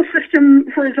the legal system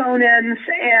for his own ends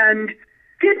and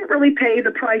didn't really pay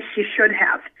the price he should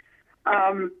have.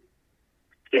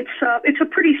 It's a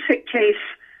pretty sick case.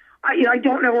 I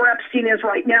don't know where Epstein is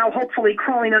right now, hopefully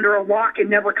crawling under a rock and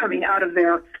never coming out of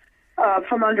there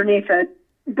from underneath it.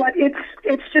 But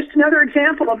it's just another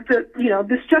example of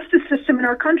this justice system in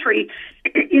our country.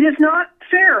 It is not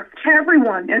fair to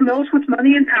everyone, and those with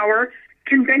money and power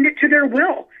can bend it to their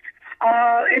will.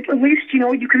 At least,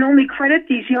 you can only credit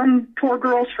these young poor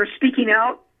girls for speaking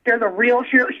out. They're the real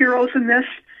heroes in this.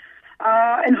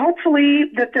 And hopefully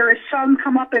that there is some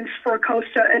comeuppance for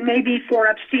Acosta and maybe for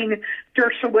Epstein,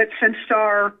 Dershowitz, and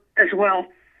Starr as well.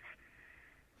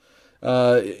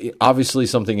 Obviously,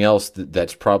 something else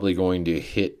that's probably going to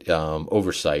hit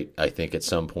oversight, I think, at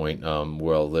some point,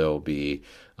 where they'll be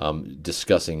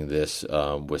discussing this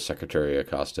with Secretary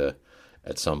Acosta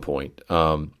at some point.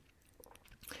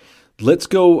 Let's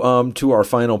go to our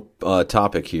final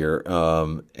topic here,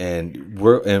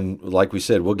 and like we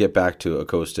said, we'll get back to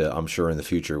Acosta, I'm sure, in the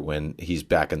future when he's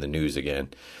back in the news again,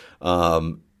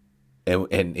 and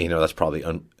that's probably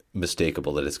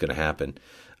unmistakable that it's going to happen.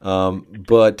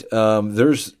 But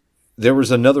there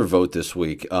was another vote this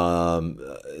week.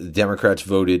 Democrats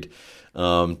voted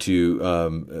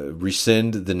to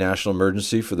rescind the national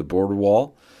emergency for the border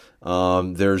wall.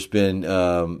 There's been,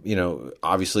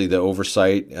 obviously the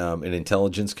oversight and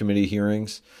intelligence committee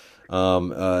hearings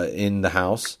in the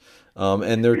House,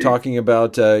 and they're talking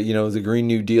about, the Green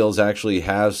New Deals actually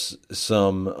has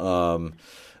some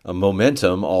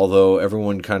momentum, although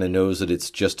everyone kind of knows that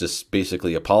it's just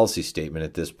basically a policy statement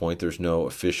at this point. There's no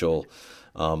official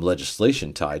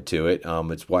legislation tied to it.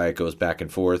 It's why it goes back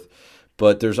and forth.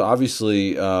 But there's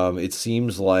obviously, it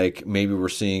seems like maybe we're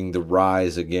seeing the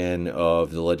rise again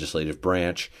of the legislative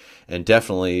branch, and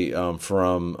definitely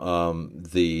from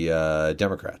the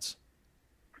Democrats.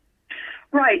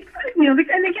 Right. And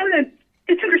again,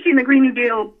 it's interesting, the Green New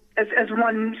Deal, as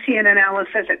one CNN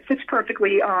analyst says, it fits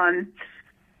perfectly on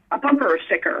a bumper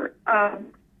sticker.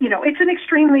 It's an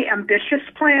extremely ambitious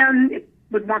plan. It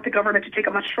would want the government to take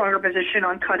a much stronger position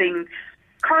on cutting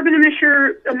carbon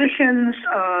emissions,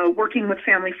 working with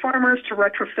family farmers to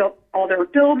retrofit all their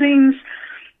buildings.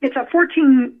 It's a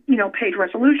 14-page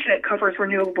resolution. It covers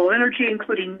renewable energy,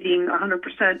 including meeting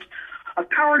 100% of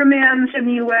power demands in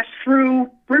the U.S. through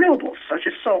renewables, such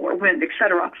as solar, wind,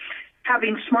 etc.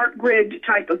 Having smart grid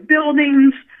type of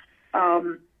buildings,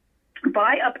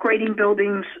 by upgrading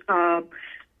buildings,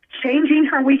 changing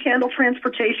how we handle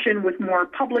transportation with more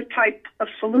public type of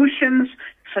solutions,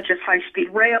 such as high-speed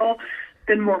rail,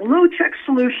 then more low-tech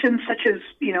solutions, such as,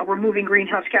 removing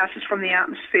greenhouse gases from the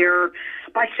atmosphere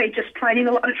by, say, just planting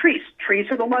a lot of trees. Trees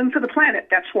are the lungs of the planet.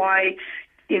 That's why,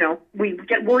 we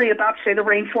get worried about, say, the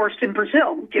rainforest in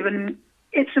Brazil, given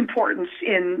its importance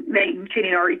in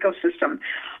maintaining our ecosystem.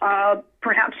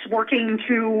 Perhaps working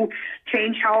to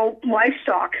change how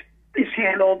livestock is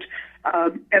handled.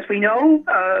 As we know,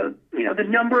 the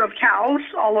number of cows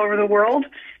all over the world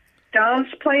does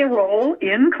play a role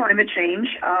in climate change.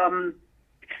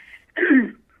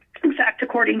 In fact,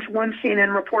 according to one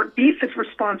CNN report, beef is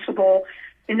responsible,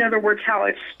 in other words, how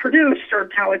it's produced or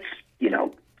how it's,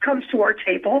 comes to our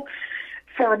table,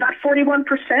 for about 41%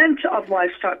 of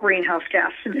livestock greenhouse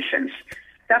gas emissions.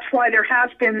 That's why there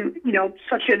has been,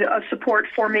 such a support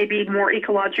for maybe more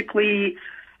ecologically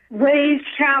raised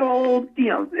cattle,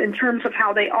 in terms of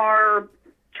how they are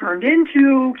turned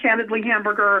into candidly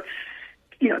hamburger.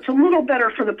 It's a little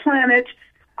better for the planet.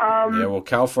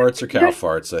 Cow farts are cow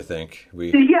farts, I think.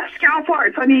 Yes, cow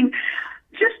farts. I mean,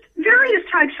 just various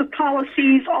types of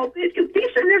policies.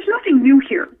 There's nothing new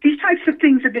here. These types of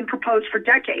things have been proposed for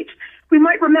decades. We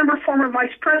might remember former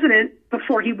Vice President,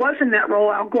 before he was in that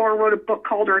role, Al Gore, wrote a book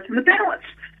called Earth in the Balance,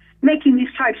 making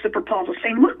these types of proposals,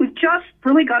 saying, look, we've just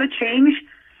really got to change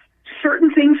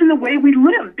certain things in the way we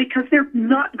live because they're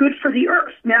not good for the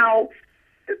Earth. Now,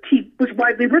 he was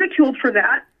widely ridiculed for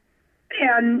that.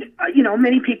 And,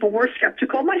 many people were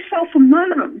skeptical, myself among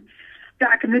them,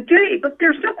 back in the day. But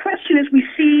there's no question, as we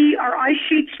see our ice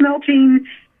sheets melting,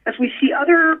 as we see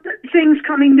other things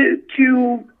coming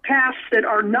to pass that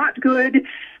are not good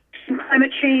in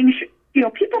climate change,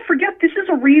 people forget this is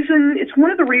a reason, it's one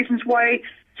of the reasons why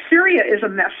Syria is a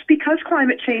mess, because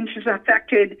climate change has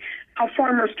affected how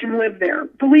farmers can live there,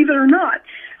 believe it or not.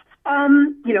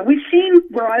 We've seen,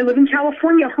 where I live in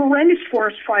California, horrendous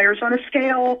forest fires on a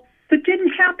scale that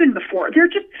didn't happen before.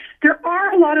 There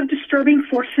are a lot of disturbing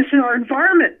forces in our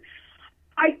environment.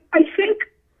 I think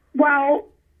while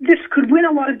this could win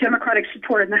a lot of Democratic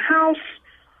support in the House,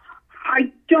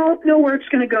 I don't know where it's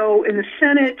going to go in the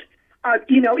Senate.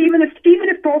 Even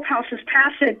if both houses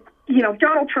pass it,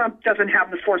 Donald Trump doesn't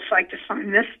have the foresight to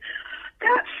sign this.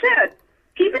 That said,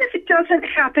 even if it doesn't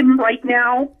happen right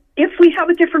now, if we have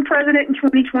a different president in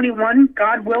 2021,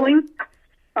 God willing,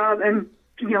 and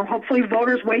hopefully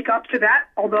voters wake up to that,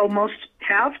 although most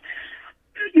have,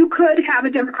 you could have a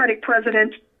Democratic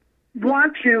president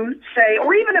want to say,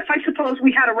 or even if I suppose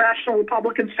we had a rational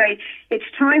Republican say, it's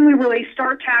time we really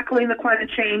start tackling the climate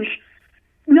change,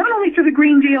 not only through the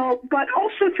Green Deal, but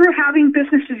also through having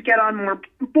businesses get on more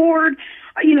board.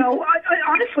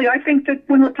 Honestly, I think that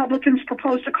when Republicans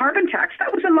proposed a carbon tax,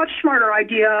 that was a much smarter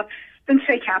idea than,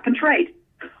 say, cap and trade.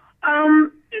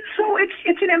 So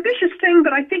it's an ambitious thing,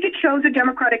 but I think it shows a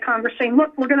Democratic Congress saying,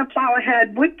 look, we're going to plow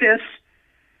ahead with this,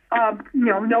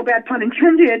 no bad pun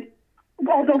intended,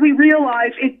 although we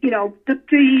realize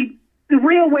the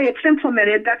real way it's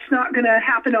implemented, that's not going to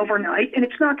happen overnight, and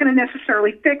it's not going to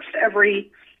necessarily fix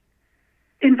every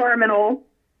environmental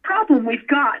problem we've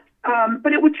got.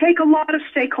 But it would take a lot of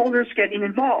stakeholders getting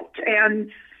involved.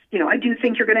 And, I do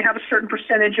think you're going to have a certain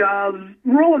percentage of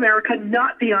rural America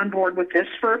not be on board with this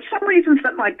for some reasons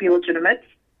that might be legitimate.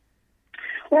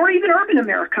 Or even urban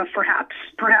America,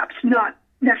 perhaps not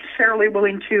necessarily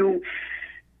willing to,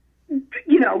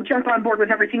 jump on board with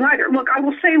everything either. Look, I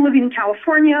will say, living in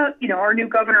California, our new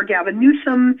governor, Gavin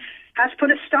Newsom, has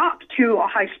put a stop to a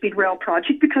high-speed rail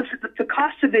project because the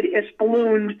cost of it is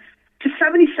ballooned to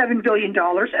 $77 billion,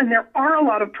 and there are a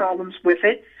lot of problems with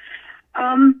it.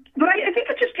 But I think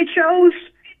it shows,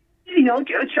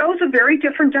 it shows a very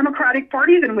different Democratic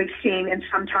Party than we've seen in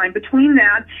some time. Between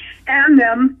that and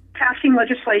them passing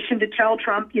legislation to tell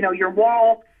Trump, your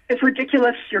wall is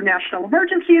ridiculous, your national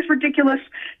emergency is ridiculous.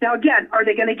 Now, again, are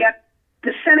they going to get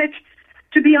the Senate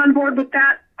to be on board with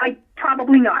that?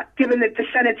 Probably not, given that the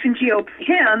Senate's in GOP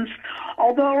hands,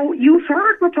 although you've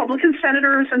heard Republican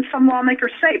senators and some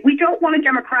lawmakers say, we don't want a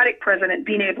Democratic president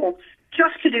being able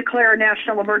just to declare a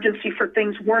national emergency for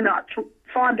things we're not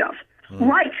fond of,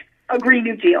 like a Green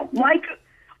New Deal, like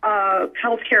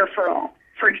health care for all,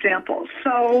 for example.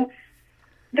 So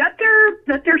that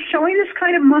they're showing this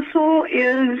kind of muscle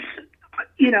is,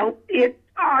 it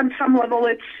on some level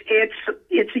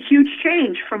it's a huge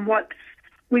change from what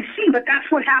we've seen. But that's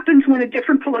what happens when a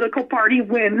different political party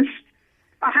wins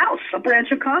a House, a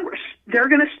branch of Congress. They're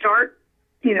going to start,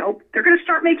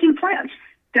 making plans.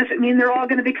 Does it mean they're all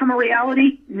going to become a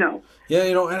reality? No. Yeah,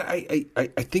 and I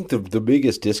think the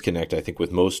biggest disconnect, I think,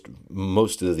 with most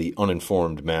of the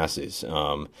uninformed masses,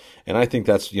 and I think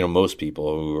that's, most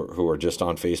people who are just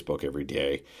on Facebook every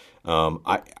day,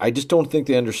 I just don't think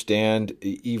they understand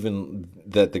even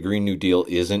that the Green New Deal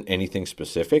isn't anything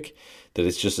specific, that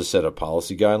it's just a set of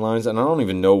policy guidelines, and I don't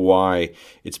even know why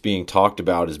it's being talked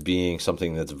about as being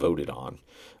something that's voted on.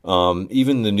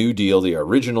 Even the New Deal, the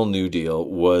original New Deal,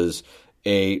 was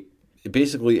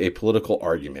basically a political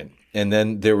argument, and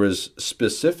then there was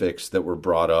specifics that were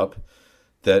brought up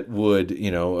that would,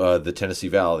 the Tennessee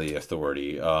Valley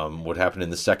Authority, what happened in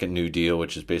the second New Deal,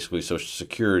 which is basically Social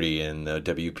Security and the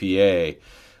WPA.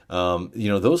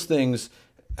 Those things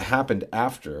happened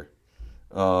after,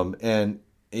 and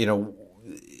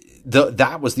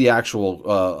that was the actual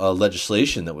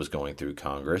legislation that was going through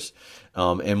Congress,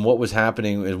 and what was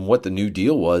happening and what the New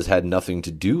Deal was had nothing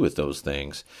to do with those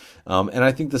things. And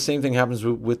I think the same thing happens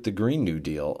with the Green New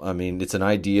Deal. I mean, it's an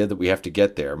idea that we have to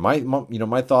get there. My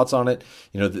thoughts on it,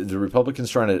 the Republicans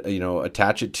trying to,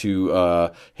 attach it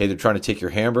to, hey, they're trying to take your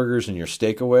hamburgers and your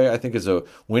steak away, I think is a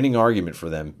winning argument for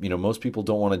them. Most people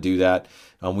don't want to do that.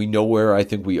 We know where I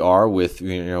think we are with,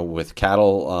 with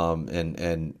cattle,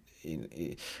 and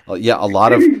a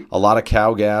lot of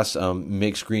cow gas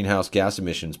makes greenhouse gas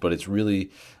emissions, but it's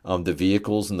really the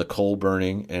vehicles and the coal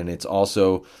burning, and it's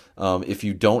also if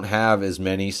you don't have as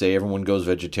many, say everyone goes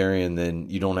vegetarian, then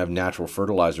you don't have natural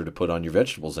fertilizer to put on your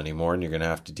vegetables anymore, and you're going to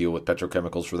have to deal with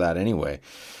petrochemicals for that anyway.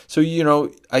 So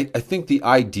I think the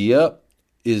idea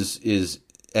is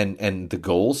and the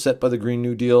goals set by the Green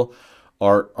New Deal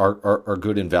are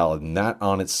good and valid, and that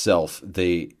on itself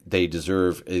they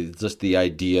deserve just the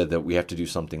idea that we have to do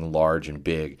something large and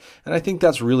big, and I think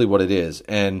that's really what it is.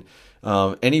 And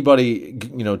anybody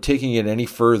taking it any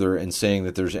further and saying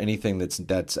that there's anything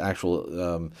that's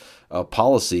actual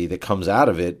policy that comes out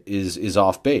of it is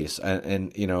off base,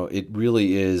 and it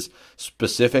really is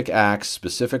specific acts,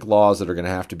 specific laws that are going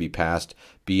to have to be passed.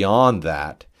 Beyond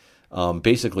that,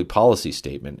 basically policy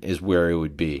statement is where it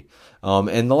would be.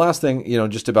 And the last thing,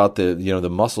 just about the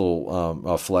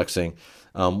muscle flexing,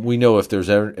 we know if there's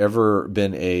ever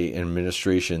been an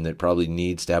administration that probably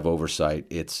needs to have oversight,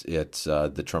 it's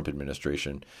the Trump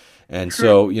administration. And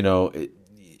so, I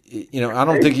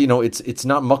don't think, it's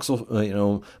not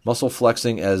muscle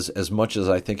flexing as much as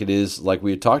I think it is, like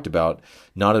we had talked about,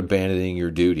 not abandoning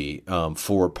your duty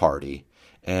for party.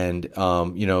 And,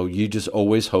 you just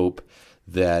always hope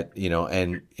that,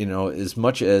 as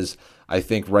much as I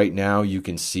think right now you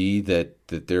can see that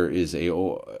there is a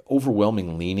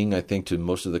overwhelming leaning, I think, to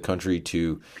most of the country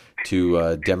to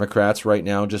Democrats right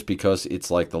now, just because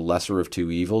it's like the lesser of two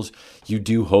evils. You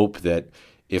do hope that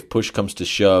if push comes to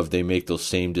shove, they make those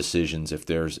same decisions if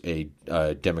there's a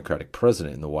Democratic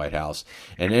president in the White House.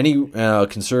 And any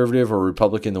conservative or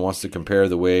Republican that wants to compare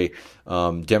the way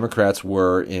Democrats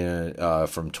were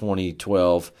from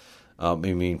 2012,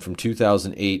 from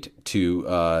 2008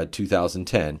 to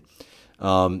 2010,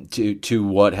 to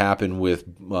what happened with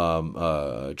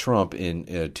Trump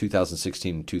in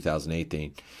 2016 and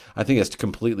 2018, I think that's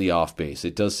completely off base.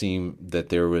 It does seem that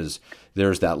there's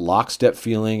that lockstep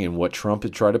feeling in what Trump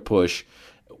had tried to push,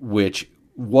 which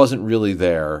wasn't really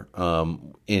there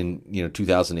in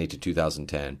 2008 to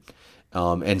 2010.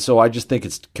 And so I just think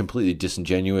it's completely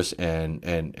disingenuous and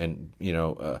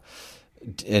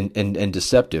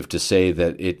deceptive to say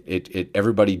that it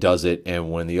everybody does it,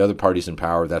 and when the other party's in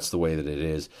power, that's the way that it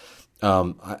is.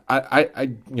 I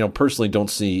personally don't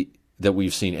see that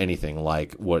we've seen anything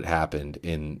like what happened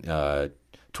in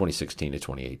 2016 to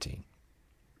 2018.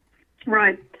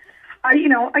 Right.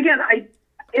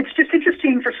 It's just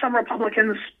interesting for some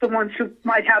Republicans, the ones who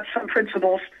might have some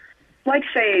principles, like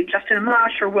say Justin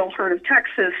Amash or Will Hurd of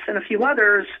Texas and a few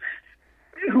others,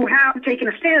 who have taken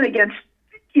a stand against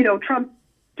Trump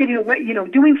getting away,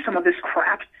 doing some of this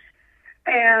crap.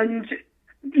 And,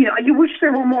 you wish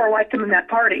there were more like them in that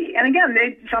party. And again,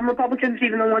 some Republicans,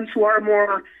 even the ones who are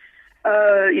more,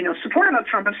 supportive of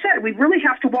Trump, have said, we really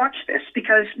have to watch this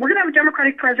because we're going to have a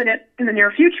Democratic president in the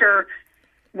near future.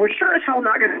 We're sure as hell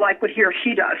not going to like what he or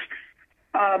she does.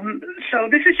 So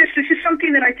this is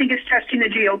something that I think is testing the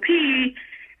GOP.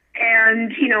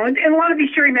 And, in a lot of these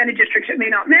gerrymandered districts, it may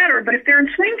not matter, but if they're in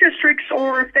swing districts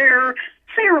or if they're,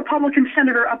 say, a Republican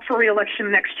senator up for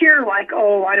re-election next year, like,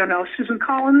 Susan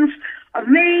Collins of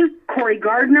Maine, Cory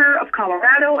Gardner of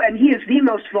Colorado, and he is the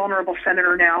most vulnerable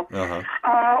senator now,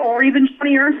 or even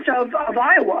Johnny Ernst of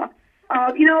Iowa,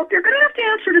 they're going to have to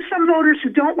answer to some voters who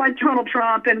don't like Donald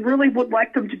Trump and really would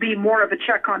like them to be more of a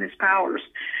check on his powers.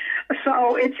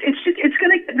 So it's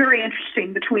going to get very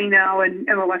interesting between now and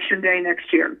Election Day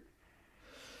next year.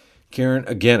 Karen,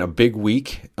 again, a big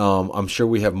week. I'm sure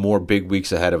we have more big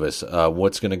weeks ahead of us.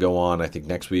 What's going to go on, I think,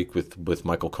 next week with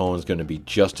Michael Cohen is going to be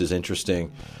just as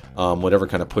interesting, whatever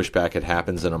kind of pushback it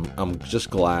happens. And I'm just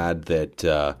glad that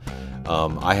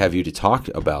I have you to talk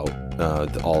about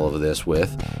all of this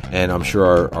with. And I'm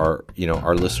sure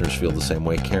our listeners feel the same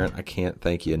way. Karen, I can't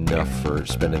thank you enough for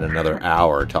spending another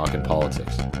hour talking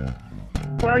politics.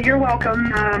 Well, you're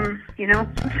welcome.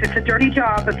 It's a dirty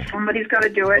job, but somebody's got to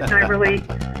do it. And I really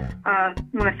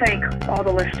want to thank all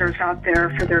the listeners out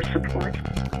there for their support.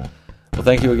 Well,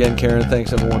 thank you again, Karen.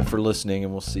 Thanks, everyone, for listening,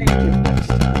 and we'll see you next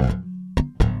time.